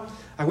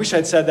 I wish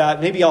I'd said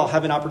that. Maybe I'll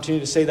have an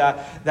opportunity to say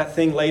that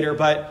thing later.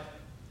 But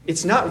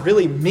it's not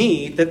really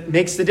me that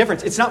makes the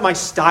difference. It's not my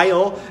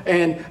style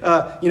and,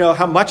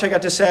 how much I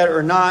got to say it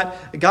or not.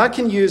 God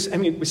can use,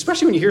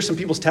 especially when you hear some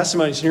people's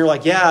testimonies and you're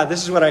like, yeah,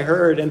 this is what I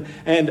heard.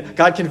 And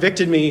God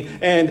convicted me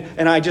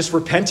and I just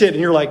repented. And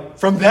you're like,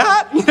 from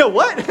that? You know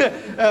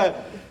what?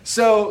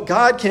 So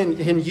God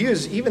can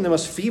use even the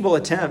most feeble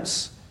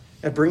attempts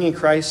at bringing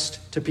Christ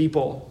to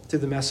people through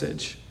the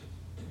message.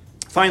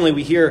 Finally,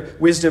 we hear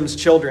wisdom's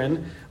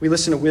children. We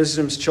listen to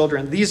wisdom's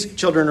children. These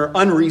children are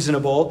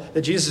unreasonable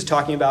that Jesus is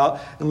talking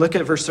about. And look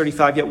at verse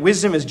 35. Yet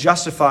wisdom is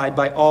justified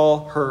by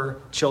all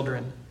her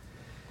children.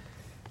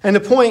 And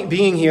the point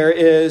being here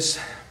is,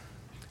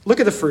 look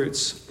at the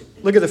fruits.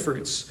 Look at the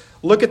fruits.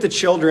 Look at the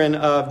children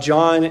of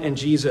John and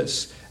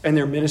Jesus and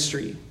their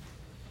ministry.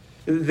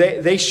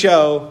 They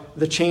show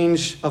the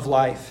change of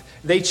life.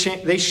 They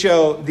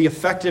show the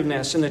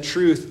effectiveness and the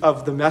truth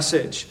of the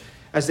message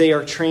as they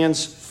are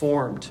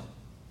transformed.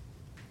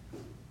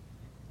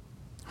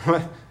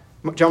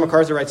 John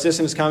MacArthur writes this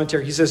in his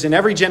commentary. He says, in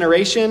every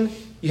generation,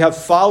 you have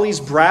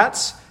folly's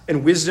brats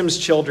and wisdom's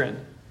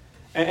children.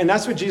 And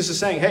that's what Jesus is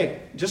saying.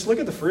 Hey, just look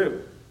at the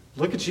fruit.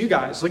 Look at you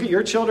guys. Look at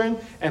your children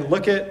and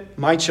look at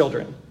my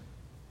children.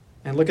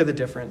 And look at the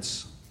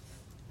difference.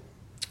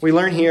 We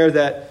learn here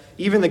that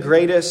even the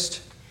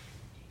greatest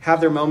have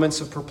their moments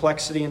of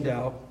perplexity and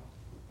doubt.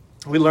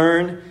 We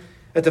learn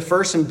that the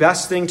first and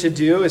best thing to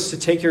do is to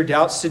take your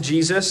doubts to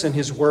Jesus and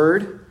his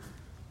word,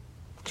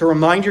 to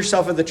remind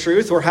yourself of the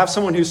truth, or have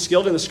someone who's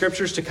skilled in the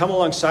scriptures to come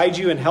alongside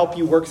you and help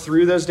you work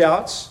through those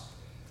doubts.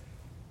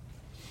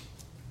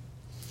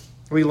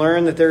 We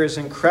learn that there is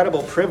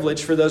incredible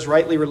privilege for those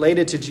rightly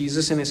related to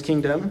Jesus and his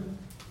kingdom.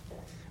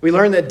 We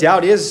learn that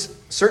doubt is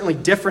certainly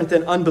different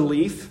than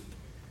unbelief.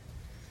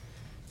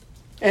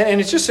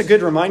 And it's just a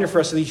good reminder for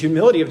us of the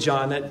humility of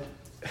John, that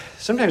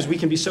sometimes we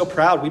can be so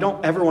proud we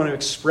don't ever want to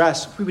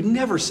express. We would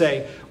never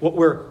say what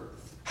we're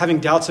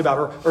having doubts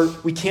about or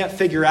we can't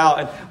figure out.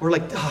 And we're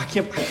like, I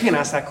can't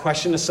ask that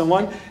question to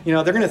someone.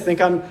 They're going to think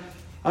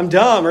I'm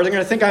dumb, or they're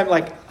going to think I'm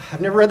like,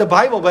 I've never read the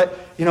Bible, but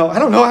I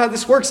don't know how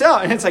this works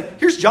out. And it's like,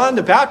 here's John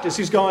the Baptist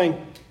who's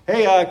going,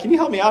 hey, can you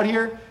help me out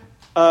here?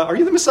 Are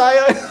you the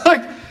Messiah?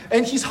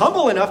 And he's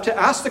humble enough to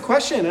ask the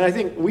question. And I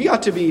think we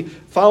ought to be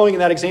following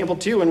that example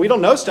too. When we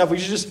don't know stuff, we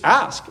should just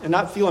ask and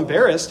not feel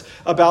embarrassed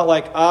about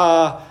what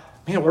are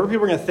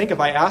people going to think if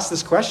I ask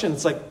this question?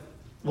 It's like,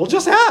 we'll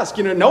just ask.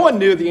 No one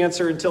knew the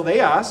answer until they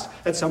asked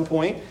at some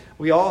point.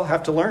 We all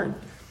have to learn.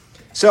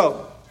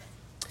 So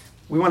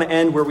we want to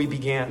end where we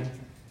began.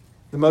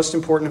 The most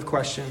important of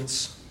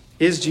questions: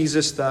 is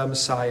Jesus the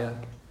Messiah?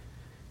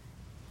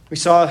 We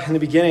saw in the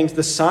beginning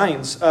the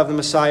signs of the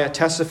Messiah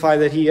testify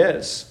that he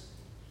is.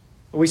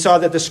 We saw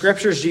that the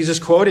scriptures Jesus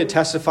quoted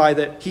testify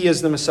that he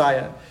is the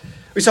Messiah.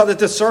 We saw that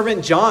the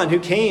servant John, who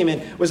came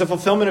and was a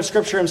fulfillment of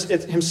scripture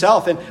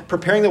himself and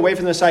preparing the way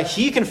for the Messiah,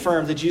 he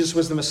confirmed that Jesus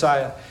was the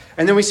Messiah.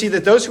 And then we see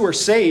that those who are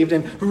saved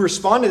and who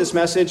respond to this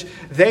message,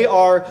 they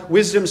are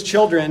wisdom's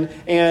children,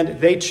 and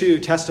they too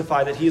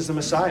testify that he is the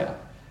Messiah.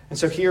 And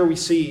so here we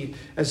see,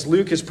 as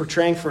Luke is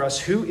portraying for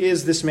us, who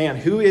is this man?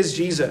 Who is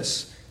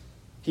Jesus?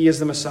 He is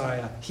the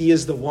Messiah. He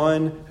is the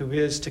one who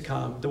is to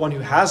come, the one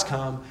who has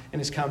come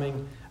and is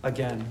coming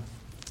again.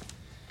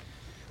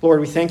 Lord,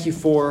 we thank you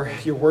for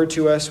your word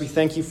to us. We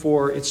thank you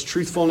for its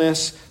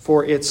truthfulness,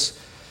 for its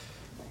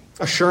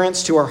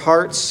assurance to our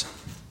hearts,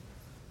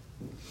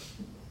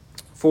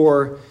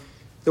 for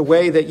the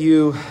way that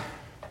you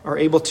are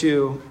able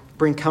to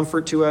bring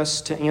comfort to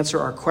us, to answer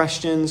our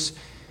questions.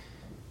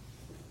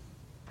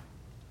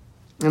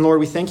 And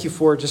Lord, we thank you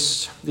for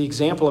just the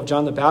example of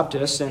John the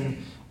Baptist,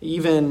 and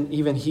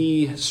even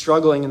he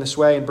struggling in this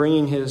way and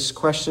bringing his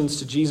questions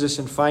to Jesus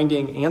and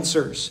finding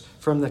answers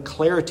from the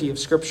clarity of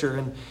Scripture.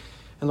 And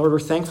Lord, we're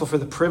thankful for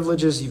the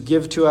privileges you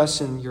give to us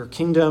in your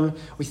kingdom.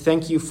 We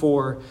thank you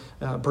for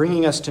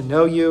bringing us to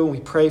know you. We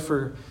pray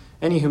for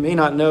any who may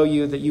not know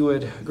you, that you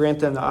would grant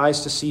them the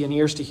eyes to see and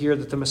ears to hear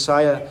that the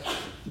Messiah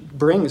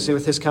brings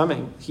with his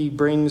coming. He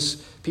brings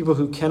people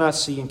who cannot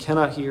see and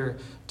cannot hear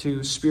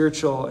to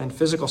spiritual and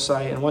physical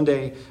sight, and one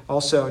day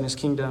also in his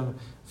kingdom,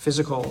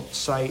 physical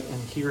sight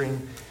and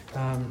hearing.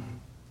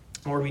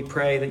 Lord, we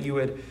pray that you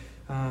would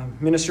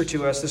minister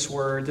to us this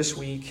word this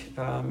week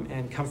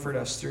and comfort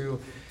us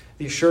through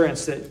the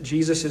assurance that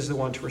Jesus is the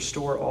one to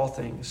restore all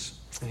things.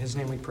 In his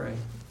name we pray.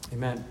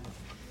 Amen.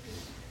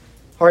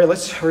 All right,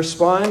 let's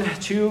respond.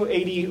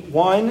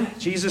 281.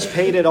 Jesus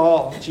paid it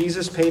all.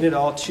 Jesus paid it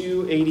all.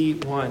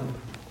 281.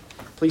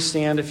 Please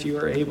stand if you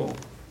are able.